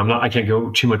 so I can't go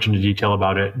too much into detail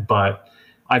about it, but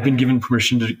I've been given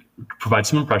permission to provide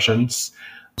some impressions.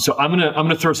 So I'm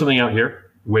gonna throw something out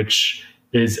here, which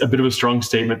is a bit of a strong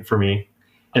statement for me,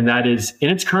 and that is, in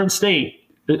its current state,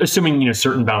 assuming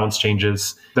certain balance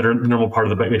changes that are the normal part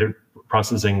of the beta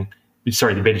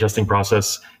testing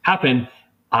process happen,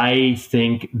 I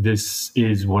think this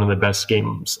is one of the best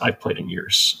games I've played in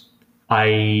years.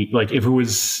 If it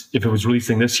was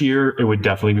releasing this year, it would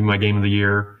definitely be my game of the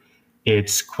year.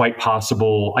 It's quite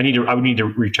possible. I would need to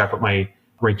recheck what my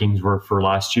rankings were for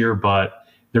last year, but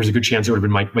there's a good chance it would have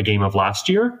been my game of last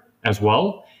year as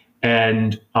well.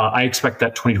 And I expect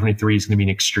that 2023 is going to be an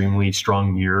extremely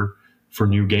strong year for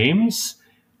new games.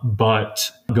 But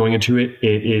going into it,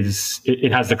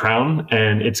 it has the crown,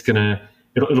 and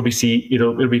it'll be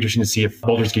interesting to see if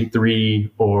Baldur's Gate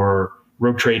 3 or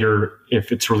Rogue Trader,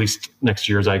 if it's released next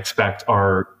year, as I expect,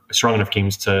 are strong enough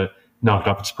games to knock it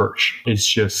off its perch.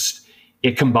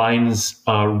 It combines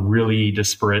a really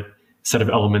disparate set of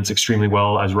elements extremely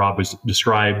well, as Rob was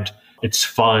described. It's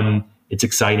fun, it's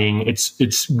exciting,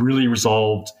 it's really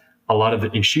resolved a lot of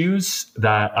the issues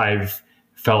that I've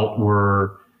felt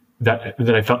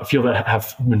feel that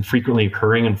have been frequently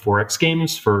occurring in 4X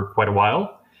games for quite a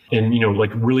while, and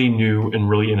really new and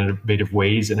really innovative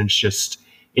ways. And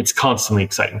it's constantly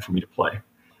exciting for me to play.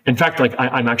 In fact,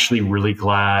 I'm actually really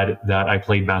glad that I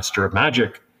played Master of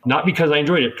Magic, not because I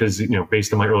enjoyed it, because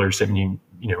based on my earlier statement,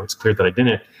 it's clear that I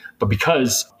didn't, but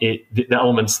because the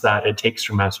elements that it takes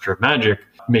from Master of Magic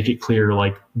make it clear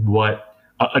what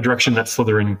a direction that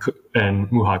Slytherin and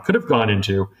Muha could have gone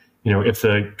into, if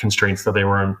the constraints that they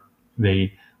are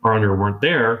under weren't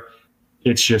there.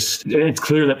 It's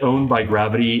clear that Owned by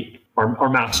Gravity are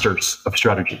masters of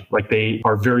strategy. They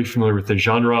are very familiar with the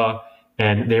genre,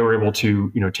 and they were able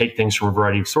to take things from a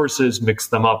variety of sources, mix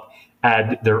them up,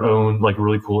 add their own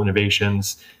really cool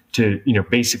innovations to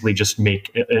basically just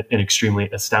make an extremely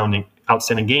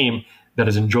outstanding game that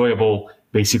is enjoyable,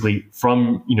 basically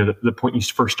from the point you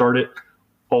first start it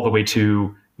all the way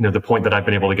to the point that I've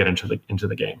been able to get into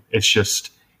the game.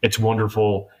 It's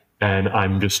wonderful, and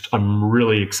I'm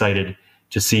really excited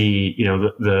to see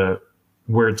the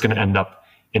where it's going to end up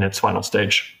in its final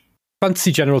stage.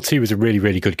 Fantasy General 2 was a really,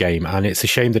 really good game, and it's a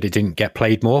shame that it didn't get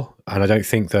played more. And I don't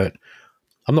think that,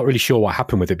 I'm not really sure what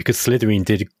happened with it, because Slytherin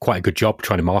did quite a good job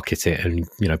trying to market it and,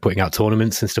 putting out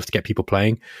tournaments and stuff to get people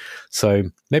playing. So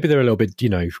maybe they're a little bit,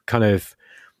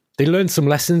 they learned some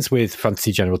lessons with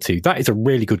Fantasy General 2. That is a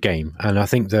really good game. And I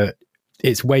think that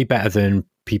it's way better than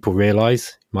people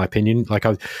realize, in my opinion.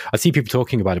 I see people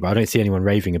talking about it, but I don't see anyone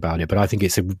raving about it. But I think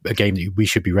it's a game that we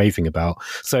should be raving about.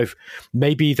 So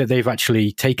maybe that they've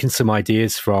actually taken some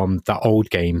ideas from that old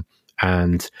game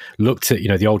and looked at,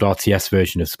 the old RTS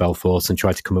version of SpellForce and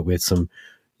tried to come up with some,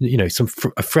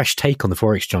 a fresh take on the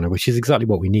 4X genre, which is exactly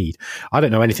what we need. I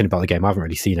don't know anything about the game. I haven't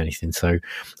really seen anything. So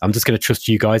I'm just going to trust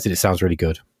you guys that it sounds really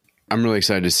good. I'm really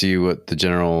excited to see what the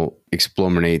general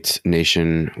Explominate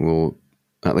Nation will,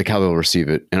 how they'll receive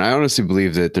it. And I honestly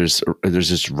believe that there's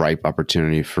just ripe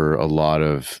opportunity for a lot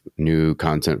of new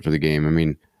content for the game. I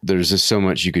mean, there's just so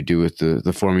much you could do with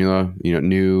the formula,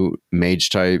 new mage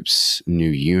types, new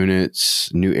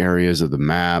units, new areas of the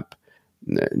map,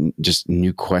 just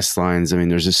new quest lines. I mean,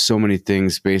 there's just so many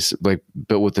things built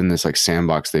within this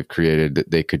sandbox they've created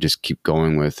that they could just keep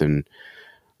going with. And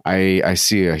I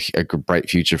see a bright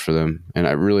future for them. And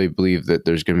I really believe that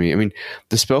there's going to be,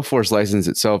 the SpellForce license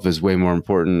itself is way more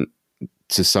important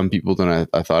to some people than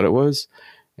I thought it was.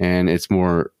 And it's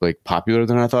more popular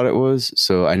than I thought it was.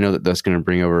 So I know that that's going to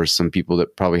bring over some people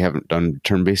that probably haven't done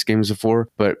turn-based games before.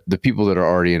 But the people that are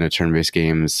already into turn-based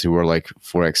games, who are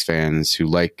 4X fans, who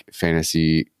like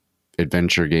fantasy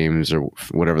adventure games or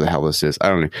whatever the hell this is, I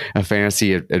don't know, a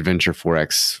fantasy adventure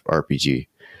 4X RPG.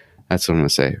 That's what I'm going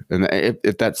to say. And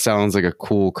if that sounds like a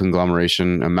cool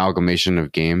amalgamation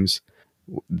of games,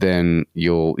 then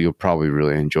you'll probably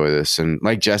really enjoy this. And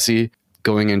like Jesse,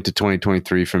 going into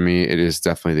 2023 for me, it is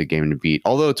definitely the game to beat.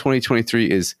 Although 2023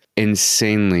 is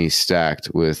insanely stacked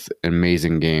with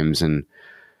amazing games. And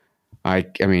I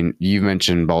mean, you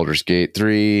mentioned Baldur's Gate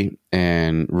 3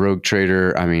 and Rogue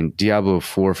Trader. I mean, Diablo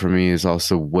 4 for me is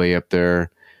also way up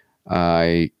there.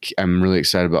 I'm really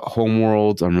excited about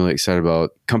Homeworld. I'm really excited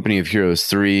about Company of Heroes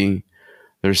 3.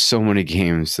 There's so many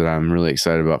games that I'm really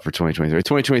excited about for 2023.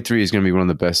 2023 is going to be one of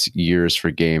the best years for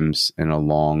games in a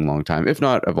long, long time, if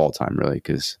not of all time, really,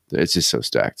 because it's just so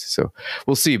stacked. So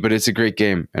we'll see, but it's a great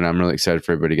game, and I'm really excited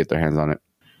for everybody to get their hands on it.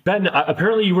 Ben,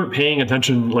 apparently you weren't paying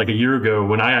attention like a year ago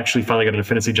when I actually finally got into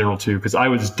Fantasy General 2, because I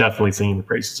was definitely singing the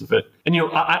praises of it. And,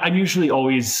 I'm usually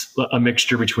always a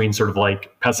mixture between sort of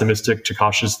like pessimistic to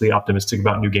cautiously optimistic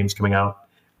about new games coming out.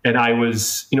 And I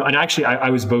was, and actually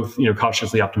I was both,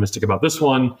 cautiously optimistic about this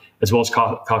one, as well as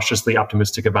cautiously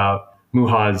optimistic about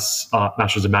Muha's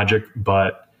Masters of Magic.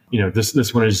 But,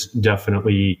 this one has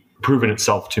definitely proven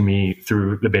itself to me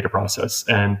through the beta process.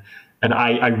 And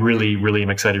I really, really am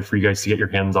excited for you guys to get your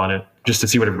hands on it, just to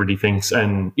see what everybody thinks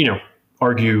and,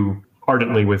 argue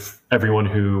ardently with everyone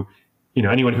who,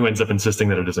 anyone who ends up insisting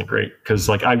that it isn't great. Because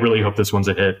I really hope this one's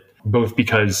a hit, both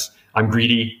because I'm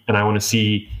greedy and I want to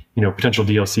see, potential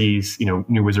DLCs,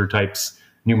 new wizard types,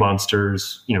 new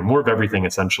monsters, more of everything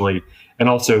essentially. And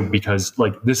also because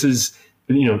this is,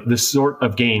 this sort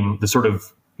of game, the sort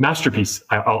of masterpiece.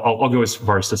 I'll go as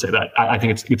far as to say that I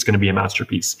think it's going to be a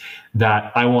masterpiece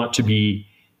that I want to be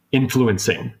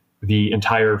influencing the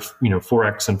entire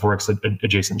 4X and 4X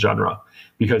adjacent genre,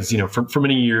 because for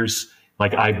many years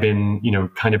I've been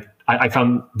I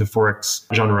found the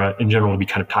 4X genre in general to be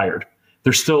kind of tired.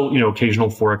 There's still occasional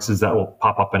 4Xs that will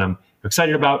pop up and I'm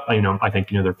excited about. I think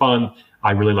they're fun.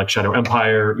 I really like Shadow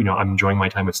Empire. I'm enjoying my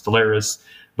time with Stellaris,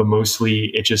 but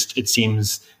mostly it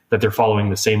seems that they're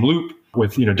following the same loop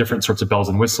with different sorts of bells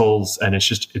and whistles, and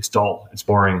it's dull, it's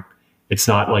boring, it's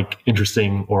not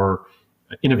interesting or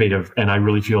innovative. And I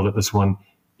really feel that this one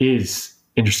is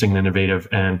interesting and innovative,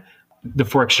 and the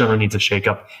 4X genre needs a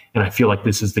shakeup. And I feel like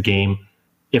this is the game,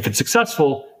 if it's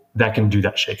successful, that can do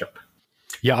that shakeup.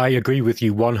 Yeah, I agree with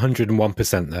you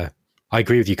 101% there. I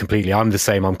agree with you completely. I'm the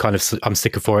same. I'm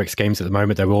sick of 4X games at the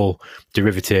moment. They're all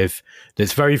derivative.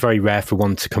 It's very, very rare for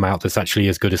one to come out that's actually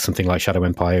as good as something like Shadow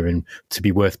Empire and to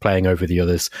be worth playing over the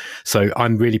others. So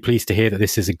I'm really pleased to hear that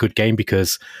this is a good game,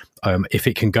 because if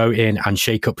it can go in and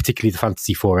shake up particularly the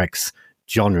Fantasy 4X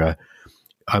genre,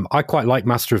 I quite like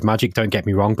Master of Magic, don't get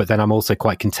me wrong, but then I'm also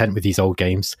quite content with these old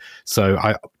games. So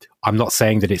I'm not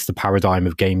saying that it's the paradigm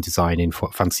of game design in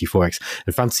Fantasy 4X.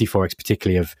 And Fantasy 4X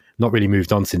particularly have not really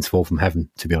moved on since Fall from Heaven,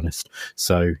 to be honest.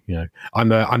 So,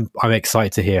 I'm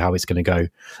excited to hear how it's going to go.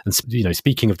 And,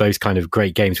 speaking of those kind of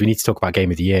great games, we need to talk about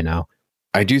Game of the Year now.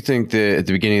 I do think that at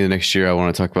the beginning of the next year, I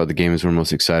want to talk about the games we're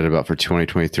most excited about for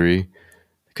 2023.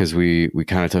 Because we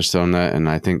kind of touched on that, and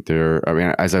I think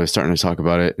as I was starting to talk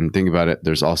about it and think about it,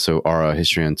 there's also Aura,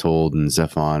 History Untold, and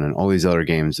Zephon, and all these other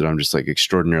games that I'm just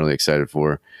extraordinarily excited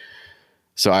for.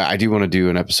 So I do want to do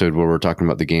an episode where we're talking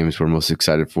about the games we're most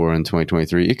excited for in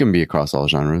 2023. It can be across all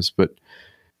genres, but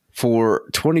for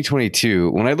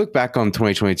 2022, when I look back on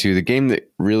 2022, the game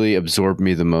that really absorbed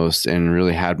me the most and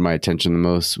really had my attention the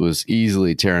most was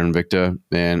easily Terra Invicta.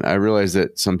 And I realize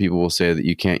that some people will say that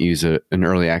you can't use an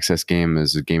early access game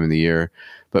as a game of the year.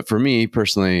 But for me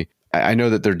personally, I know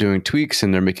that they're doing tweaks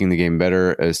and they're making the game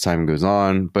better as time goes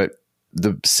on. But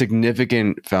the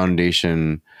significant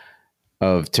foundation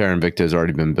of Terra Invicta has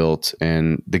already been built,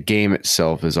 and the game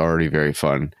itself is already very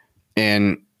fun.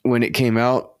 And when it came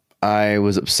out, I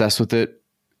was obsessed with it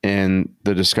and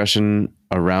the discussion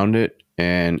around it,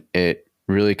 and it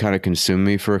really kind of consumed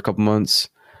me for a couple months.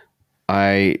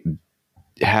 I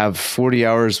have 40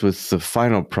 hours with the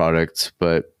final product,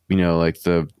 but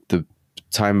the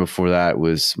time before that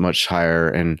was much higher.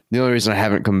 And the only reason I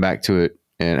haven't come back to it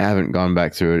and haven't gone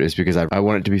back through it is because I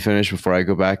want it to be finished before I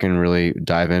go back and really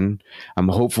dive in. I'm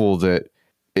hopeful that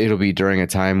it'll be during a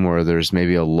time where there's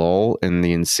maybe a lull in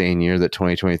the insane year that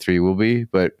 2023 will be,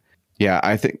 but yeah,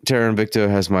 I think Terra Invicta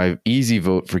has my easy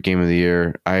vote for Game of the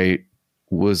Year. I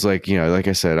was like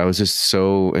I said, I was just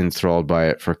so enthralled by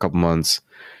it for a couple months.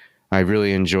 I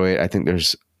really enjoy it. I think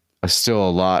there's still a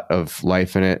lot of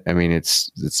life in it. I mean, it's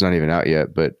not even out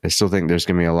yet, but I still think there's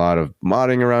going to be a lot of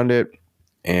modding around it.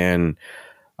 And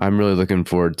I'm really looking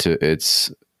forward to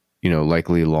its,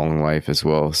 likely long life as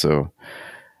well. So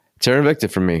Terra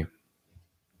Invicta for me.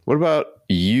 What about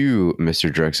you,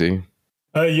 Mr. Drexy?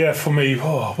 Yeah, for me,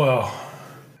 oh, well,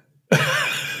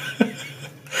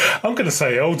 I'm going to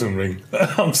say Elden Ring.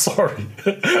 I'm sorry.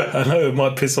 I know it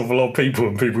might piss off a lot of people,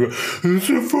 and people go, it's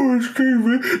a forest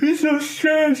game, it's a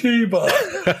strategy. But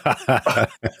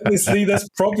honestly, that's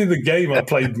probably the game I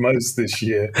played most this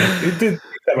year. It did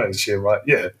come out this year, right?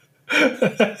 Yeah.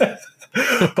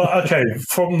 But okay,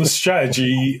 from the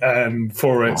strategy and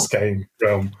 4X game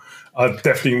realm, I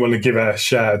definitely want to give a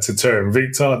shout out to Terra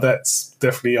Invicta. That's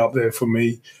definitely up there for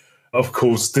me. Of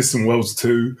course, Distant Worlds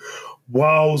 2.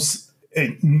 Whilst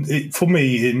for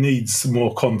me, it needs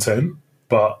more content,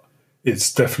 but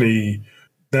it's definitely,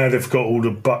 now they've got all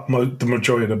the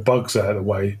majority of the bugs out of the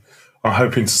way, I'm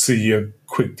hoping to see a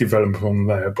quick development on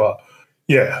there. But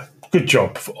yeah, good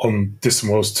job on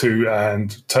Distant Worlds 2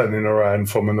 and turning around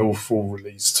from an awful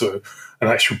release to an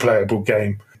actual playable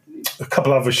game. A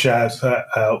couple other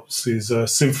shout-outs is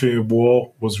Symphony of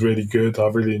War was really good. I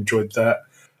really enjoyed that.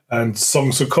 And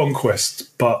Songs of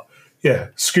Conquest. But yeah,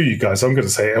 screw you guys. I'm going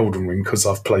to say Elden Ring because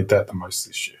I've played that the most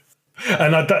this year.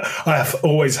 And I have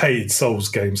always hated Souls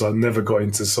games. I never got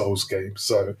into Souls games.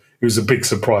 So it was a big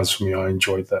surprise for me. I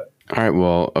enjoyed that. All right.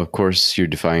 Well, of course, you're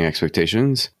defying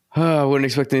expectations. I wouldn't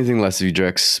expect anything less of you,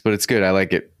 Drex, but it's good. I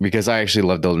like it because I actually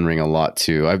loved Elden Ring a lot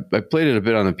too. I played it a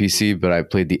bit on the PC, but I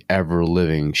played the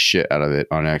ever-living shit out of it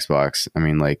on Xbox. I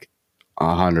mean, like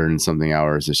 100 and something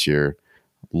hours this year.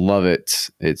 Love it.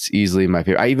 It's easily my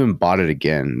favorite. I even bought it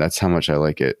again. That's how much I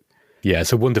like it. Yeah,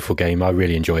 it's a wonderful game. I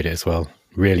really enjoyed it as well.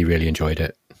 Really, really enjoyed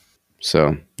it.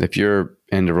 So if you're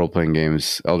into role-playing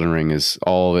games, Elden Ring is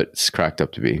all it's cracked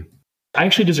up to be. I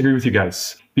actually disagree with you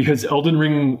guys because Elden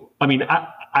Ring, I mean,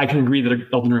 I can agree that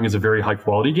Elden Ring is a very high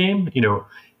quality game. You know,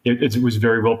 it was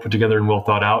very well put together and well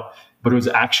thought out, but it was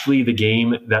actually the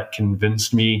game that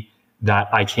convinced me that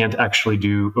I can't actually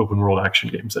do open world action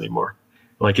games anymore.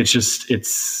 Like it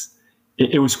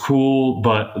was cool,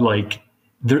 but like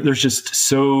there's just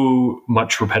so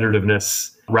much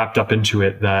repetitiveness wrapped up into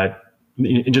it that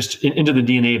into the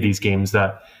DNA of these games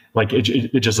that like it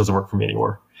just doesn't work for me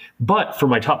anymore. But for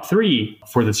my top 3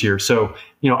 for this year, so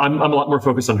you know I'm a lot more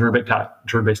focused on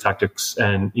turn-based tactics,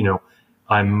 and you know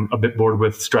I'm a bit bored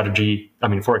with strategy. I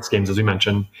mean 4X games as we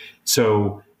mentioned.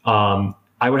 So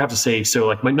I would have to say, so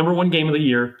like my number 1 game of the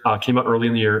year came out early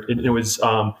in the year. It was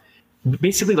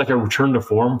basically like a return to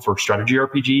form for strategy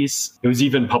RPGs. It was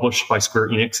even published by Square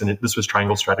Enix, and this was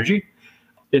Triangle Strategy.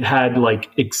 It had like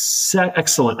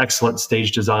excellent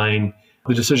stage design.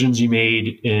 The decisions you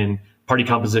made in party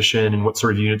composition and what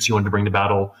sort of units you wanted to bring to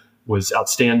battle was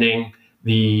outstanding.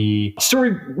 The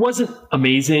story wasn't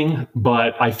amazing,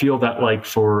 but I feel that like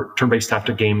for turn-based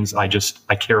tactic games, I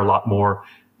care a lot more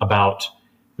about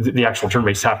the actual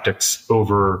turn-based tactics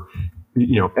over,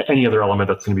 you know, any other element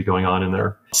that's going to be going on in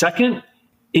there. Second,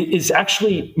 it is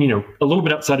actually, you know, a little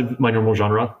bit outside of my normal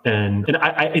genre, and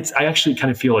I actually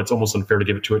kind of feel it's almost unfair to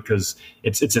give it to it because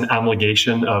it's an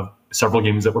amalgamation of several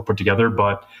games that were put together.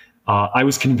 But I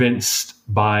was convinced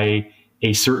by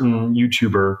a certain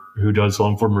YouTuber who does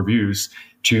long form reviews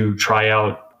to try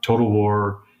out Total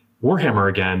War Warhammer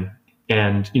again,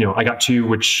 and you know, I got 2,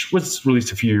 which was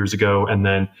released a few years ago, and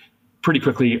then pretty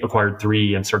quickly acquired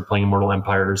 3 and started playing Immortal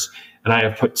Empires. And I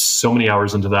have put so many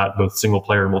hours into that, both single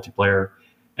player and multiplayer.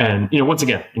 And, you know, once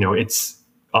again, you know, it's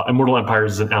Immortal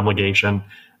Empires is an amalgamation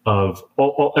of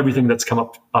everything that's come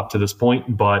up to this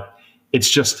point, but it's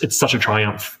such a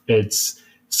triumph. It's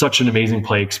such an amazing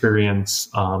play experience.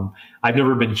 I've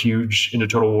never been huge into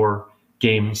Total War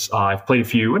games. I've played a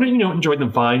few and, you know, enjoyed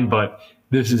them fine, but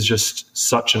this is just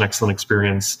such an excellent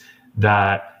experience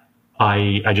that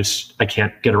I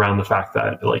can't get around the fact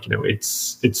that, like, you know,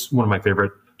 it's one of my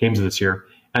favorite games of this year.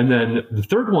 And then the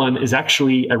third one is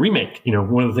actually a remake. You know,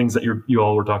 one of the things that you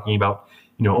all were talking about,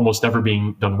 you know, almost never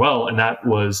being done well, and that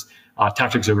was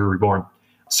Tactics Ogre Reborn.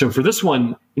 So for this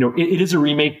one, you know, it is a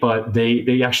remake, but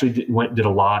they actually did a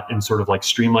lot in sort of like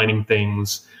streamlining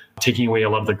things, taking away a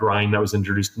lot of the grind that was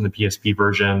introduced in the PSP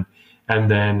version,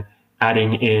 and then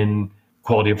adding in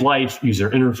quality of life, user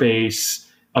interface,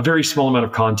 a very small amount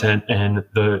of content, and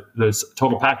the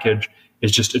total package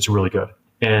is it's really good.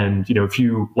 And, you know, if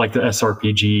you like the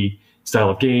SRPG style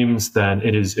of games, then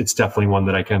it's definitely one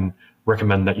that I can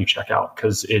recommend that you check out,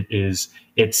 because it's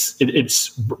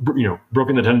you know,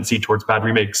 broken the tendency towards bad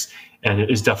remakes, and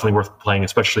it is definitely worth playing,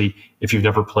 especially if you've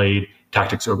never played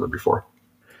Tactics Ogre before.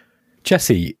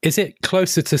 Jesse, is it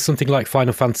closer to something like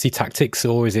Final Fantasy Tactics,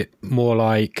 or is it more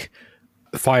like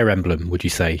Fire Emblem, would you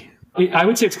say? I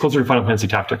would say it's closer to Final Fantasy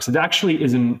Tactics. It actually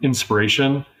is an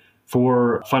inspiration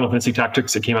for Final Fantasy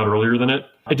Tactics. It came out earlier than it.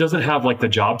 It doesn't have like the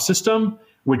job system,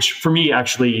 which for me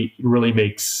actually really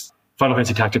makes Final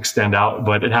Fantasy Tactics stand out,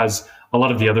 but it has a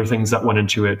lot of the other things that went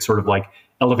into it, sort of like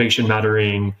elevation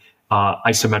mattering,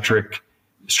 isometric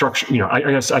structure, I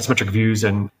guess isometric views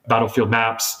and battlefield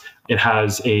maps. It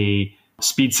has a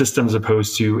speed system as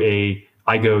opposed to a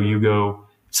I go, you go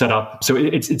setup. So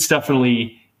it's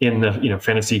definitely in the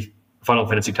Final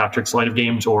Fantasy Tactics line of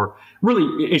games, or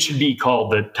really it should be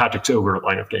called the Tactics Ogre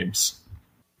line of games.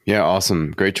 Yeah,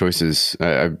 awesome, great choices.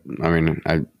 I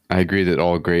agree that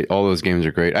all those games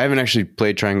are great. I haven't actually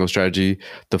played Triangle Strategy,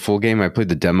 the full game. I played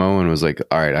the demo and was like,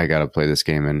 all right, I got to play this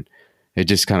game. And it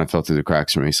just kind of fell through the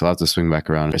cracks for me. So I'll have to swing back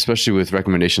around, especially with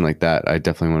recommendation like that. I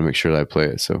definitely want to make sure that I play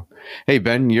it. So, hey,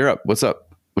 Ben, you're up. What's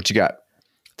up? What you got?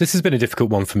 This has been a difficult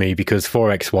one for me because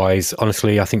 4X wise,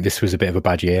 honestly, I think this was a bit of a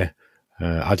bad year.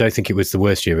 I don't think it was the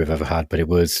worst year we've ever had, but it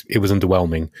was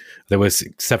underwhelming. There was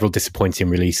several disappointing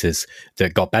releases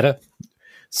that got better.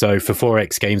 So for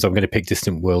 4X games, I'm going to pick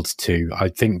Distant Worlds 2. I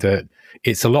think that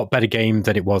it's a lot better game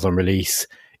than it was on release.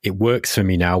 It works for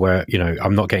me now where,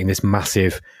 I'm not getting this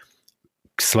massive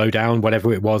slowdown,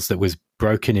 whatever it was that was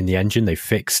broken in the engine, they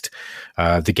fixed.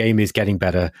 The game is getting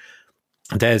better.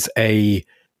 There's a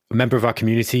member of our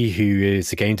community who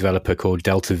is a game developer called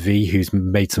Delta V, who's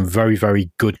made some very, very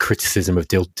good criticism of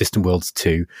Distant Worlds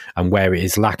 2 and where it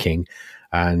is lacking.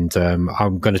 And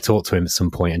I'm going to talk to him at some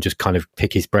point and just kind of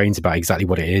pick his brains about exactly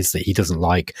what it is that he doesn't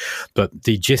like. But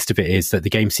the gist of it is that the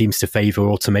game seems to favor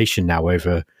automation now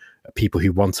over people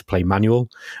who want to play manual,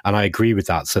 and I agree with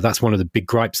that. So that's one of the big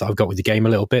gripes that I've got with the game a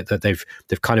little bit, that they've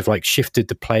kind of like shifted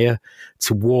the player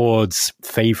towards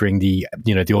favoring the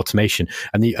automation,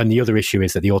 and the other issue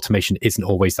is that the automation isn't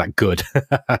always that good.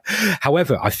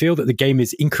 However, I feel that the game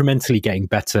is incrementally getting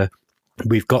better.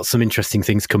 We've got some interesting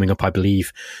things coming up, I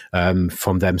believe,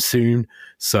 from them soon.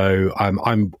 So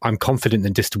I'm confident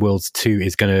that Distant Worlds 2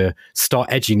 is going to start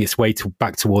edging its way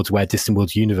back towards where Distant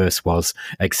Worlds Universe was,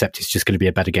 except it's just going to be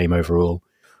a better game overall.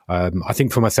 I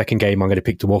think for my second game, I'm going to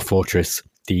pick Dwarf Fortress,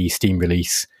 the Steam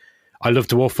release. I love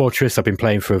Dwarf Fortress. I've been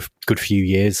playing for a good few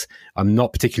years. I'm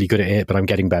not particularly good at it, but I'm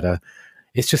getting better.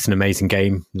 It's just an amazing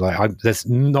game. There's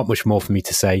not much more for me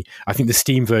to say. I think the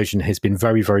Steam version has been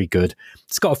very, very good.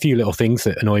 It's got a few little things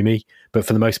that annoy me, but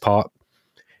for the most part,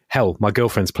 hell, my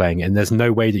girlfriend's playing it, and there's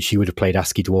no way that she would have played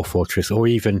ASCII Dwarf Fortress or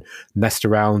even messed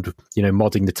around,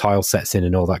 modding the tile sets in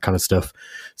and all that kind of stuff.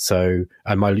 So,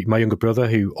 and my younger brother,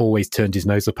 who always turned his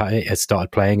nose up at it, has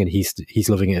started playing, and he's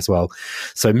loving it as well.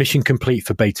 So, mission complete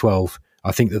for Bay 12.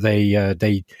 I think that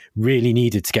they really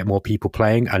needed to get more people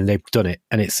playing, and they've done it,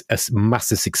 and it's a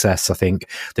massive success. I think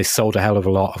they sold a hell of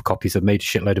a lot of copies, have made a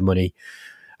shitload of money,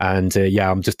 and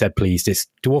I'm just dead pleased.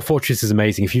 Dwarf Fortress is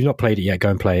amazing. If you've not played it yet, go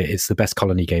and play it. It's the best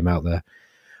colony game out there.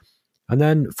 And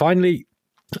then finally,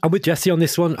 I'm with Jesse on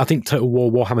this one. I think Total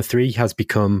War Warhammer 3 has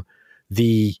become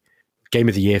the game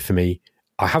of the year for me.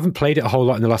 I haven't played it a whole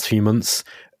lot in the last few months.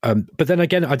 But then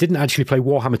again, I didn't actually play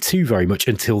Warhammer 2 very much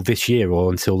until this year or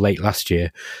until late last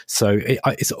year. So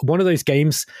it's one of those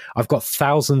games. I've got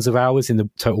thousands of hours in the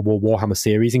Total War Warhammer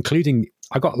series, including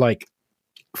I got like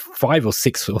 500 or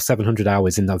 600 or 700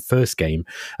 hours in that first game.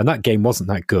 And that game wasn't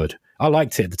that good. I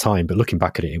liked it at the time, but looking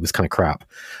back at it, it was kind of crap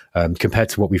compared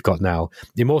to what we've got now.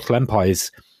 Immortal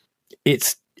Empires,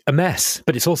 it's a mess,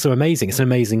 but it's also amazing. It's an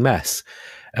amazing mess.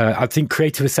 I think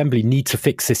Creative Assembly need to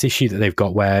fix this issue that they've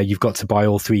got where you've got to buy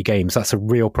all 3 games. That's a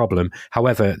real problem.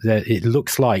 However, it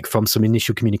looks like from some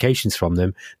initial communications from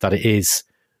them that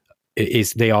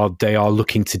they are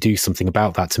looking to do something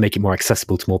about that to make it more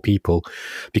accessible to more people,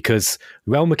 because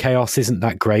Realm of Chaos isn't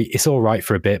that great. It's all right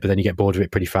for a bit, but then you get bored of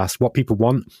it pretty fast. What people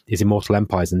want is Immortal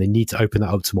Empires, and they need to open that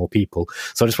up to more people.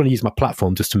 So I just want to use my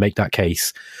platform just to make that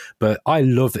case. But I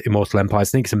love Immortal Empires.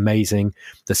 I think it's amazing.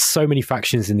 There's so many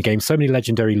factions in the game, so many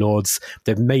legendary lords.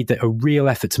 They've made a real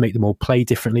effort to make them all play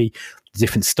differently,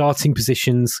 different starting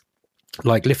positions,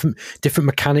 like different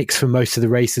mechanics for most of the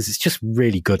races. It's just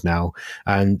really good now,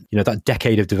 and that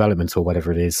decade of development or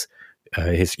whatever it is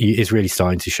really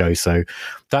starting to show. So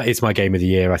that is my game of the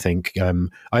year, I think.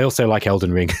 I also like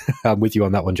Elden Ring. I'm with you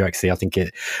on that one, Jaxie. I think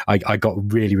I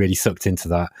got really, really sucked into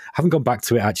that. I haven't gone back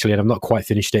to it actually, and I've not quite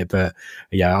finished it, but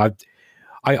yeah,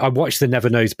 I watched the Never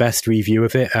Knows Best review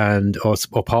of it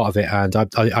or part of it, and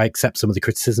I accept some of the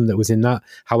criticism that was in that.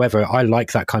 However, I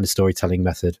like that kind of storytelling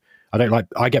method.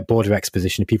 I get bored of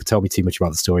exposition. If people tell me too much about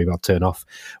the story, I'll turn off.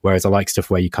 Whereas I like stuff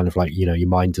where you kind of like, your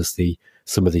mind does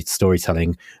some of the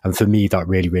storytelling. And for me, that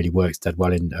really, really works dead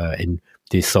well in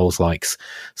the Souls likes.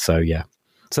 So yeah.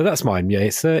 So that's mine. Yeah,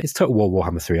 it's Total War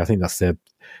Warhammer 3. I think that's the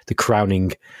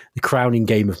crowning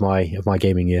game of my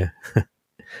gaming year.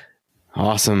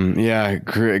 Awesome. Yeah,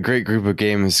 great group of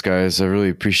games, guys. I really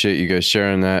appreciate you guys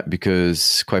sharing that,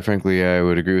 because quite frankly, I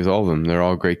would agree with all of them. They're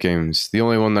all great games. The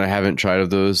only one that I haven't tried of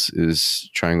those is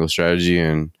Triangle Strategy,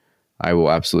 and I will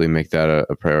absolutely make that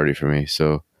a priority for me.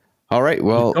 So All right.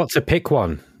 Well, you've got to pick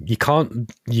one. You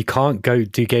can't go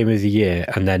do Game of the Year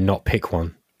and then not pick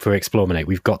one for Explorminate.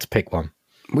 We've got to pick one.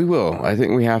 we will. I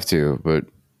think we have to, but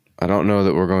I don't know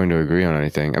that we're going to agree on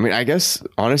anything. I mean, I guess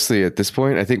honestly, at this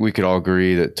point, I think we could all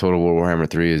agree that Total War Warhammer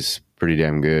 3 is pretty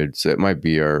damn good. So it might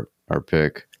be our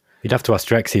pick. You'd have to ask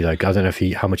Drexy though. I don't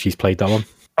know how much he's played that one.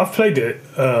 I've played it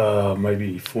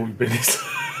maybe 40 minutes.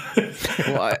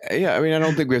 Well, I mean, I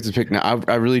don't think we have to pick now.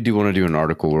 I really do want to do an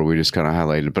article where we just kind of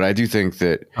highlight it, but I do think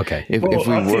that I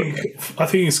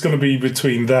think it's going to be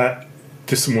between that,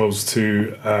 Distant Worlds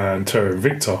 2, and Terra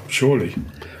Invicta, surely.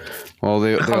 Well,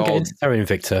 they can't get into Terra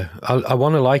Invicta. I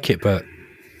want to like it, but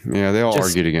yeah, they all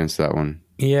argued against that one.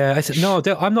 Yeah, I said no.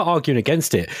 I'm not arguing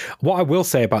against it. What I will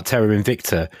say about Terra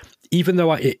Invicta, even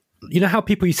though you know how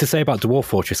people used to say about Dwarf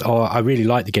Fortress, oh, I really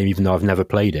like the game even though I've never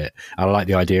played it. I like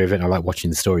the idea of it. I like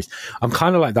watching the stories. I'm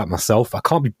kind of like that myself. I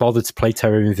can't be bothered to play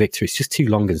Terra Invicta. It's just too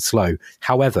long and slow.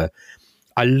 However,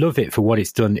 I love it for what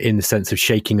it's done in the sense of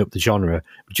shaking up the genre.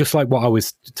 Just like what I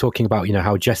was talking about, you know,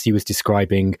 how Jesse was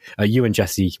describing, you and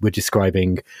Jesse were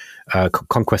describing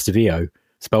Conquest of EO,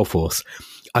 SpellForce.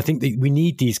 I think that we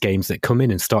need these games that come in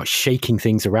and start shaking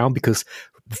things around, because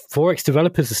 4X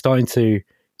developers are starting to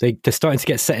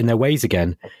get set in their ways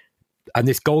again. And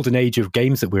this golden age of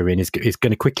games that we're in is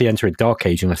going to quickly enter a dark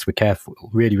age unless we're careful,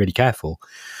 really, really careful.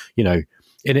 You know,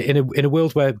 in a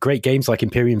world where great games like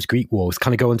Imperium's Greek Wars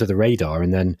kind of go under the radar,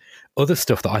 and then other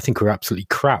stuff that I think are absolutely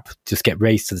crap just get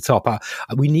raised to the top.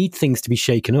 We need things to be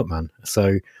shaken up, man.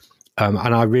 So,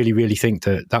 and I really, really think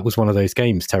that was one of those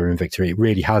games, Terra Invicta. It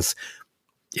really has.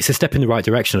 It's a step in the right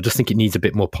direction. I just think it needs a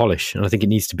bit more polish, and I think it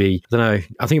needs to be. I don't know.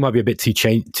 I think it might be a bit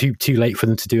too late for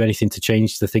them to do anything to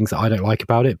change the things that I don't like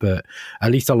about it. But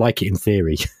at least I like it in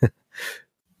theory.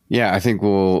 Yeah, I think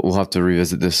we'll have to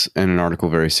revisit this in an article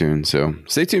very soon. So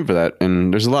stay tuned for that.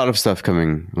 And there's a lot of stuff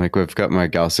coming. Like I've got my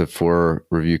Galciv 4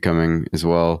 review coming as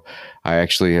well. I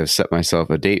actually have set myself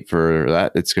a date for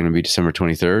that. It's going to be December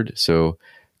 23rd. So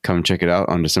come check it out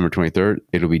on December 23rd.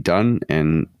 It'll be done,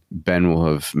 and Ben will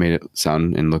have made it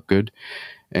sound and look good.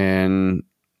 And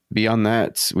beyond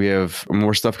that, we have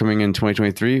more stuff coming in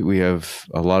 2023. We have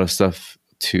a lot of stuff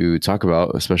to talk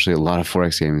about, especially a lot of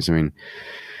 4X games. I mean,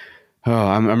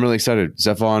 I'm really excited.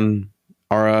 Zephon,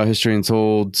 Ara, History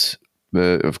Untold,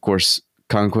 of course,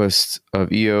 Conquest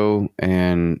of EO,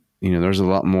 and there's a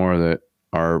lot more that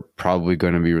are probably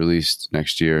going to be released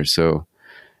next year. So,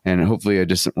 and hopefully a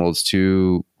Distant Worlds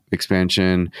 2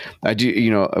 expansion. I do,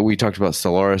 we talked about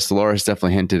Stellaris. Stellaris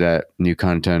definitely hinted at new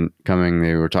content coming.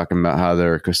 They were talking about how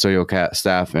their custodial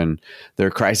staff and their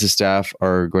crisis staff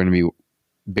are going to be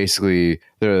basically,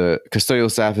 the custodial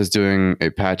staff is doing a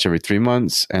patch every 3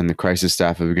 months, and the crisis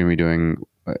staff are going to be doing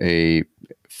a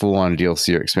full-on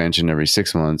DLC or expansion every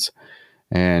 6 months.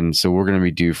 And so we're going to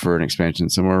be due for an expansion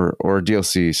somewhere, or a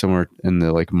DLC somewhere in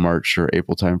the like March or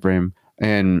April timeframe.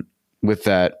 And with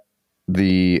that,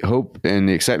 the hope and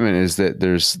the excitement is that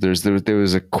there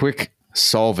was a quick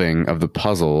solving of the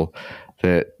puzzle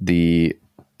that the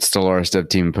Stellaris dev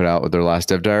team put out with their last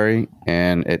dev diary,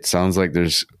 and it sounds like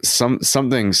there's some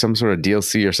sort of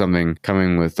DLC or something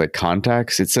coming with like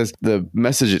contacts. It says the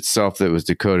message itself that was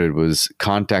decoded was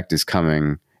 "contact is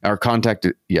coming," or contact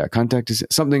is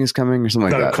something is coming, or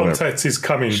something like that. Contact is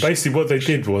coming. Basically, what they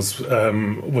did was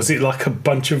it like a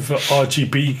bunch of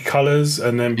RGB colors,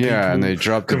 and then and they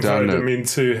dropped it down them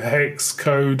into hex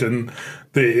code, and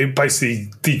it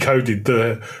basically decoded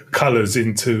the colors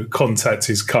into "contact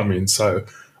is coming." So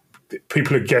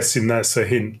people are guessing that's a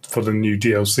hint for the new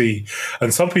DLC,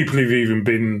 and some people have even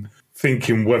been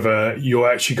thinking whether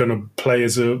you're actually going to play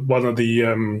as one of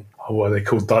the what are they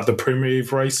called, like the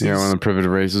primitive races? Yeah, one of the primitive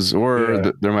races,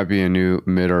 or there might be a new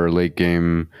mid or late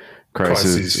game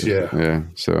crisis. Yeah.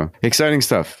 So exciting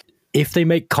stuff. If they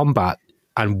make combat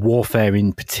and warfare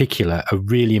in particular a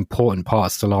really important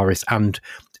part of Stellaris, and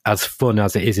as fun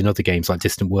as it is in other games like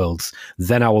Distant Worlds,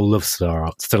 then I will love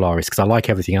Stellaris, because I like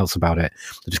everything else about it.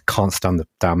 I just can't stand the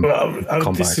damn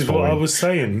combat. This is what I was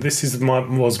saying. This was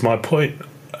my point,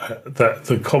 that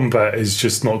the combat is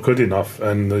just not good enough,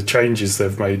 and the changes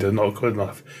they've made are not good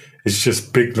enough. It's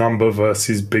just big number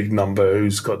versus big number.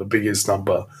 Who's got the biggest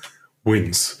number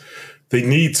wins. They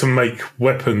need to make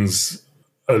weapons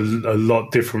a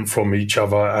lot different from each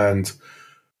other, and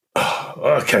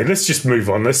okay, let's just move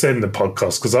on. Let's end the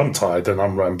podcast, because I'm tired and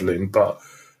I'm rambling. But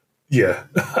yeah,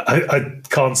 I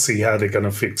can't see how they're going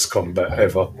to fix combat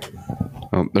ever.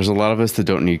 Well, there's a lot of us that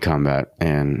don't need combat,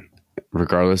 and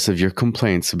regardless of your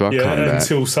complaints about combat,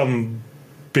 until some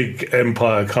big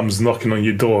empire comes knocking on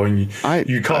your door and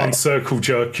you can't circle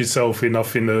jerk yourself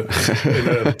enough in a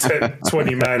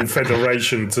 20-man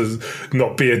federation to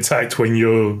not be attacked when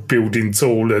you're building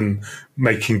tall and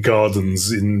making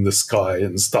gardens in the sky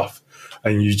and stuff,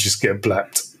 and you just get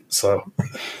blapped. So,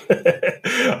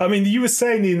 I mean, you were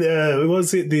saying in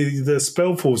was it the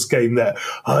SpellForce game that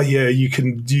you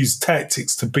can use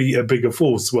tactics to beat a bigger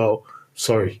force? Well,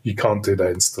 sorry, you can't do that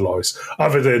in Stellaris,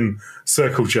 other than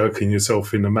circle jerking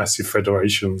yourself in the massive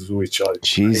federations, which I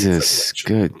Jesus,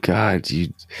 good God,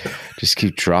 you just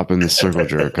keep dropping the circle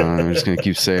jerk. Huh? I'm just gonna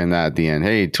keep saying that at the end.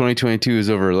 Hey, 2022 is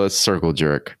over. Let's circle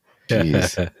jerk.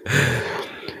 Jeez.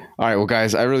 All right, well,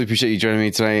 guys, I really appreciate you joining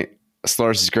me tonight.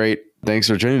 Stellaris is great. Thanks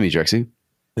for joining me, Drexy.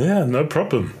 Yeah, no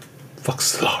problem. Fuck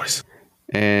Stellaris.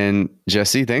 And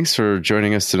Jesse, thanks for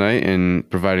joining us tonight and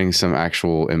providing some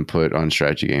actual input on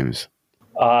strategy games.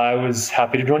 I was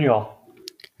happy to join you all.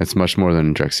 That's much more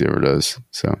than Drexy ever does.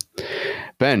 So,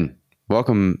 Ben,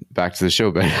 welcome back to the show,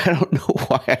 Ben. I don't know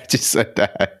why I just said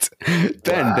that.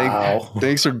 Ben, wow.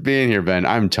 Thanks for being here, Ben.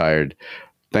 I'm tired.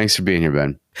 Thanks for being here,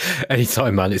 Ben.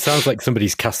 Anytime, man. It sounds like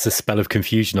somebody's cast a spell of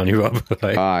confusion on you, Rob.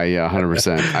 Yeah,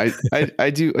 100%. I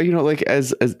do, like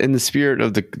as in the spirit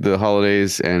of the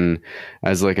holidays and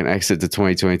as like an exit to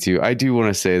 2022, I do want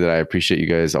to say that I appreciate you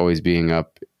guys always being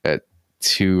up at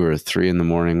 2 or 3 in the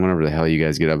morning, whenever the hell you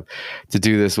guys get up, to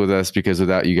do this with us, because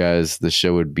without you guys, the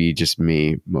show would be just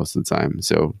me most of the time.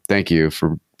 So thank you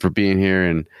for being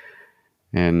here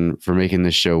and for making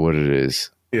this show what it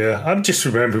is. Yeah, I'm just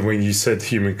remembering when you said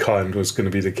Humankind was going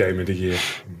to be the game of the year.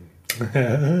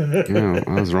 Yeah,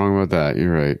 I was wrong about that.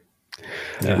 You're right.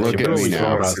 Yeah, look at me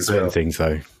now. About certain things,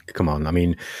 though. Come on. I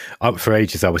mean, for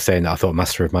ages I was saying that I thought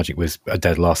Master of Magic was a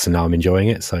dead loss, and now I'm enjoying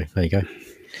it. So there you go.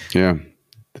 Yeah.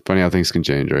 Funny how things can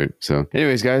change, right? So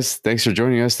anyways, guys, thanks for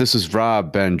joining us. This was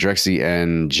Rob, Ben, Drexy,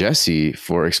 and Jesse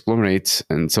for Explorate.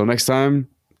 Until next time,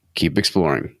 keep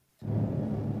exploring.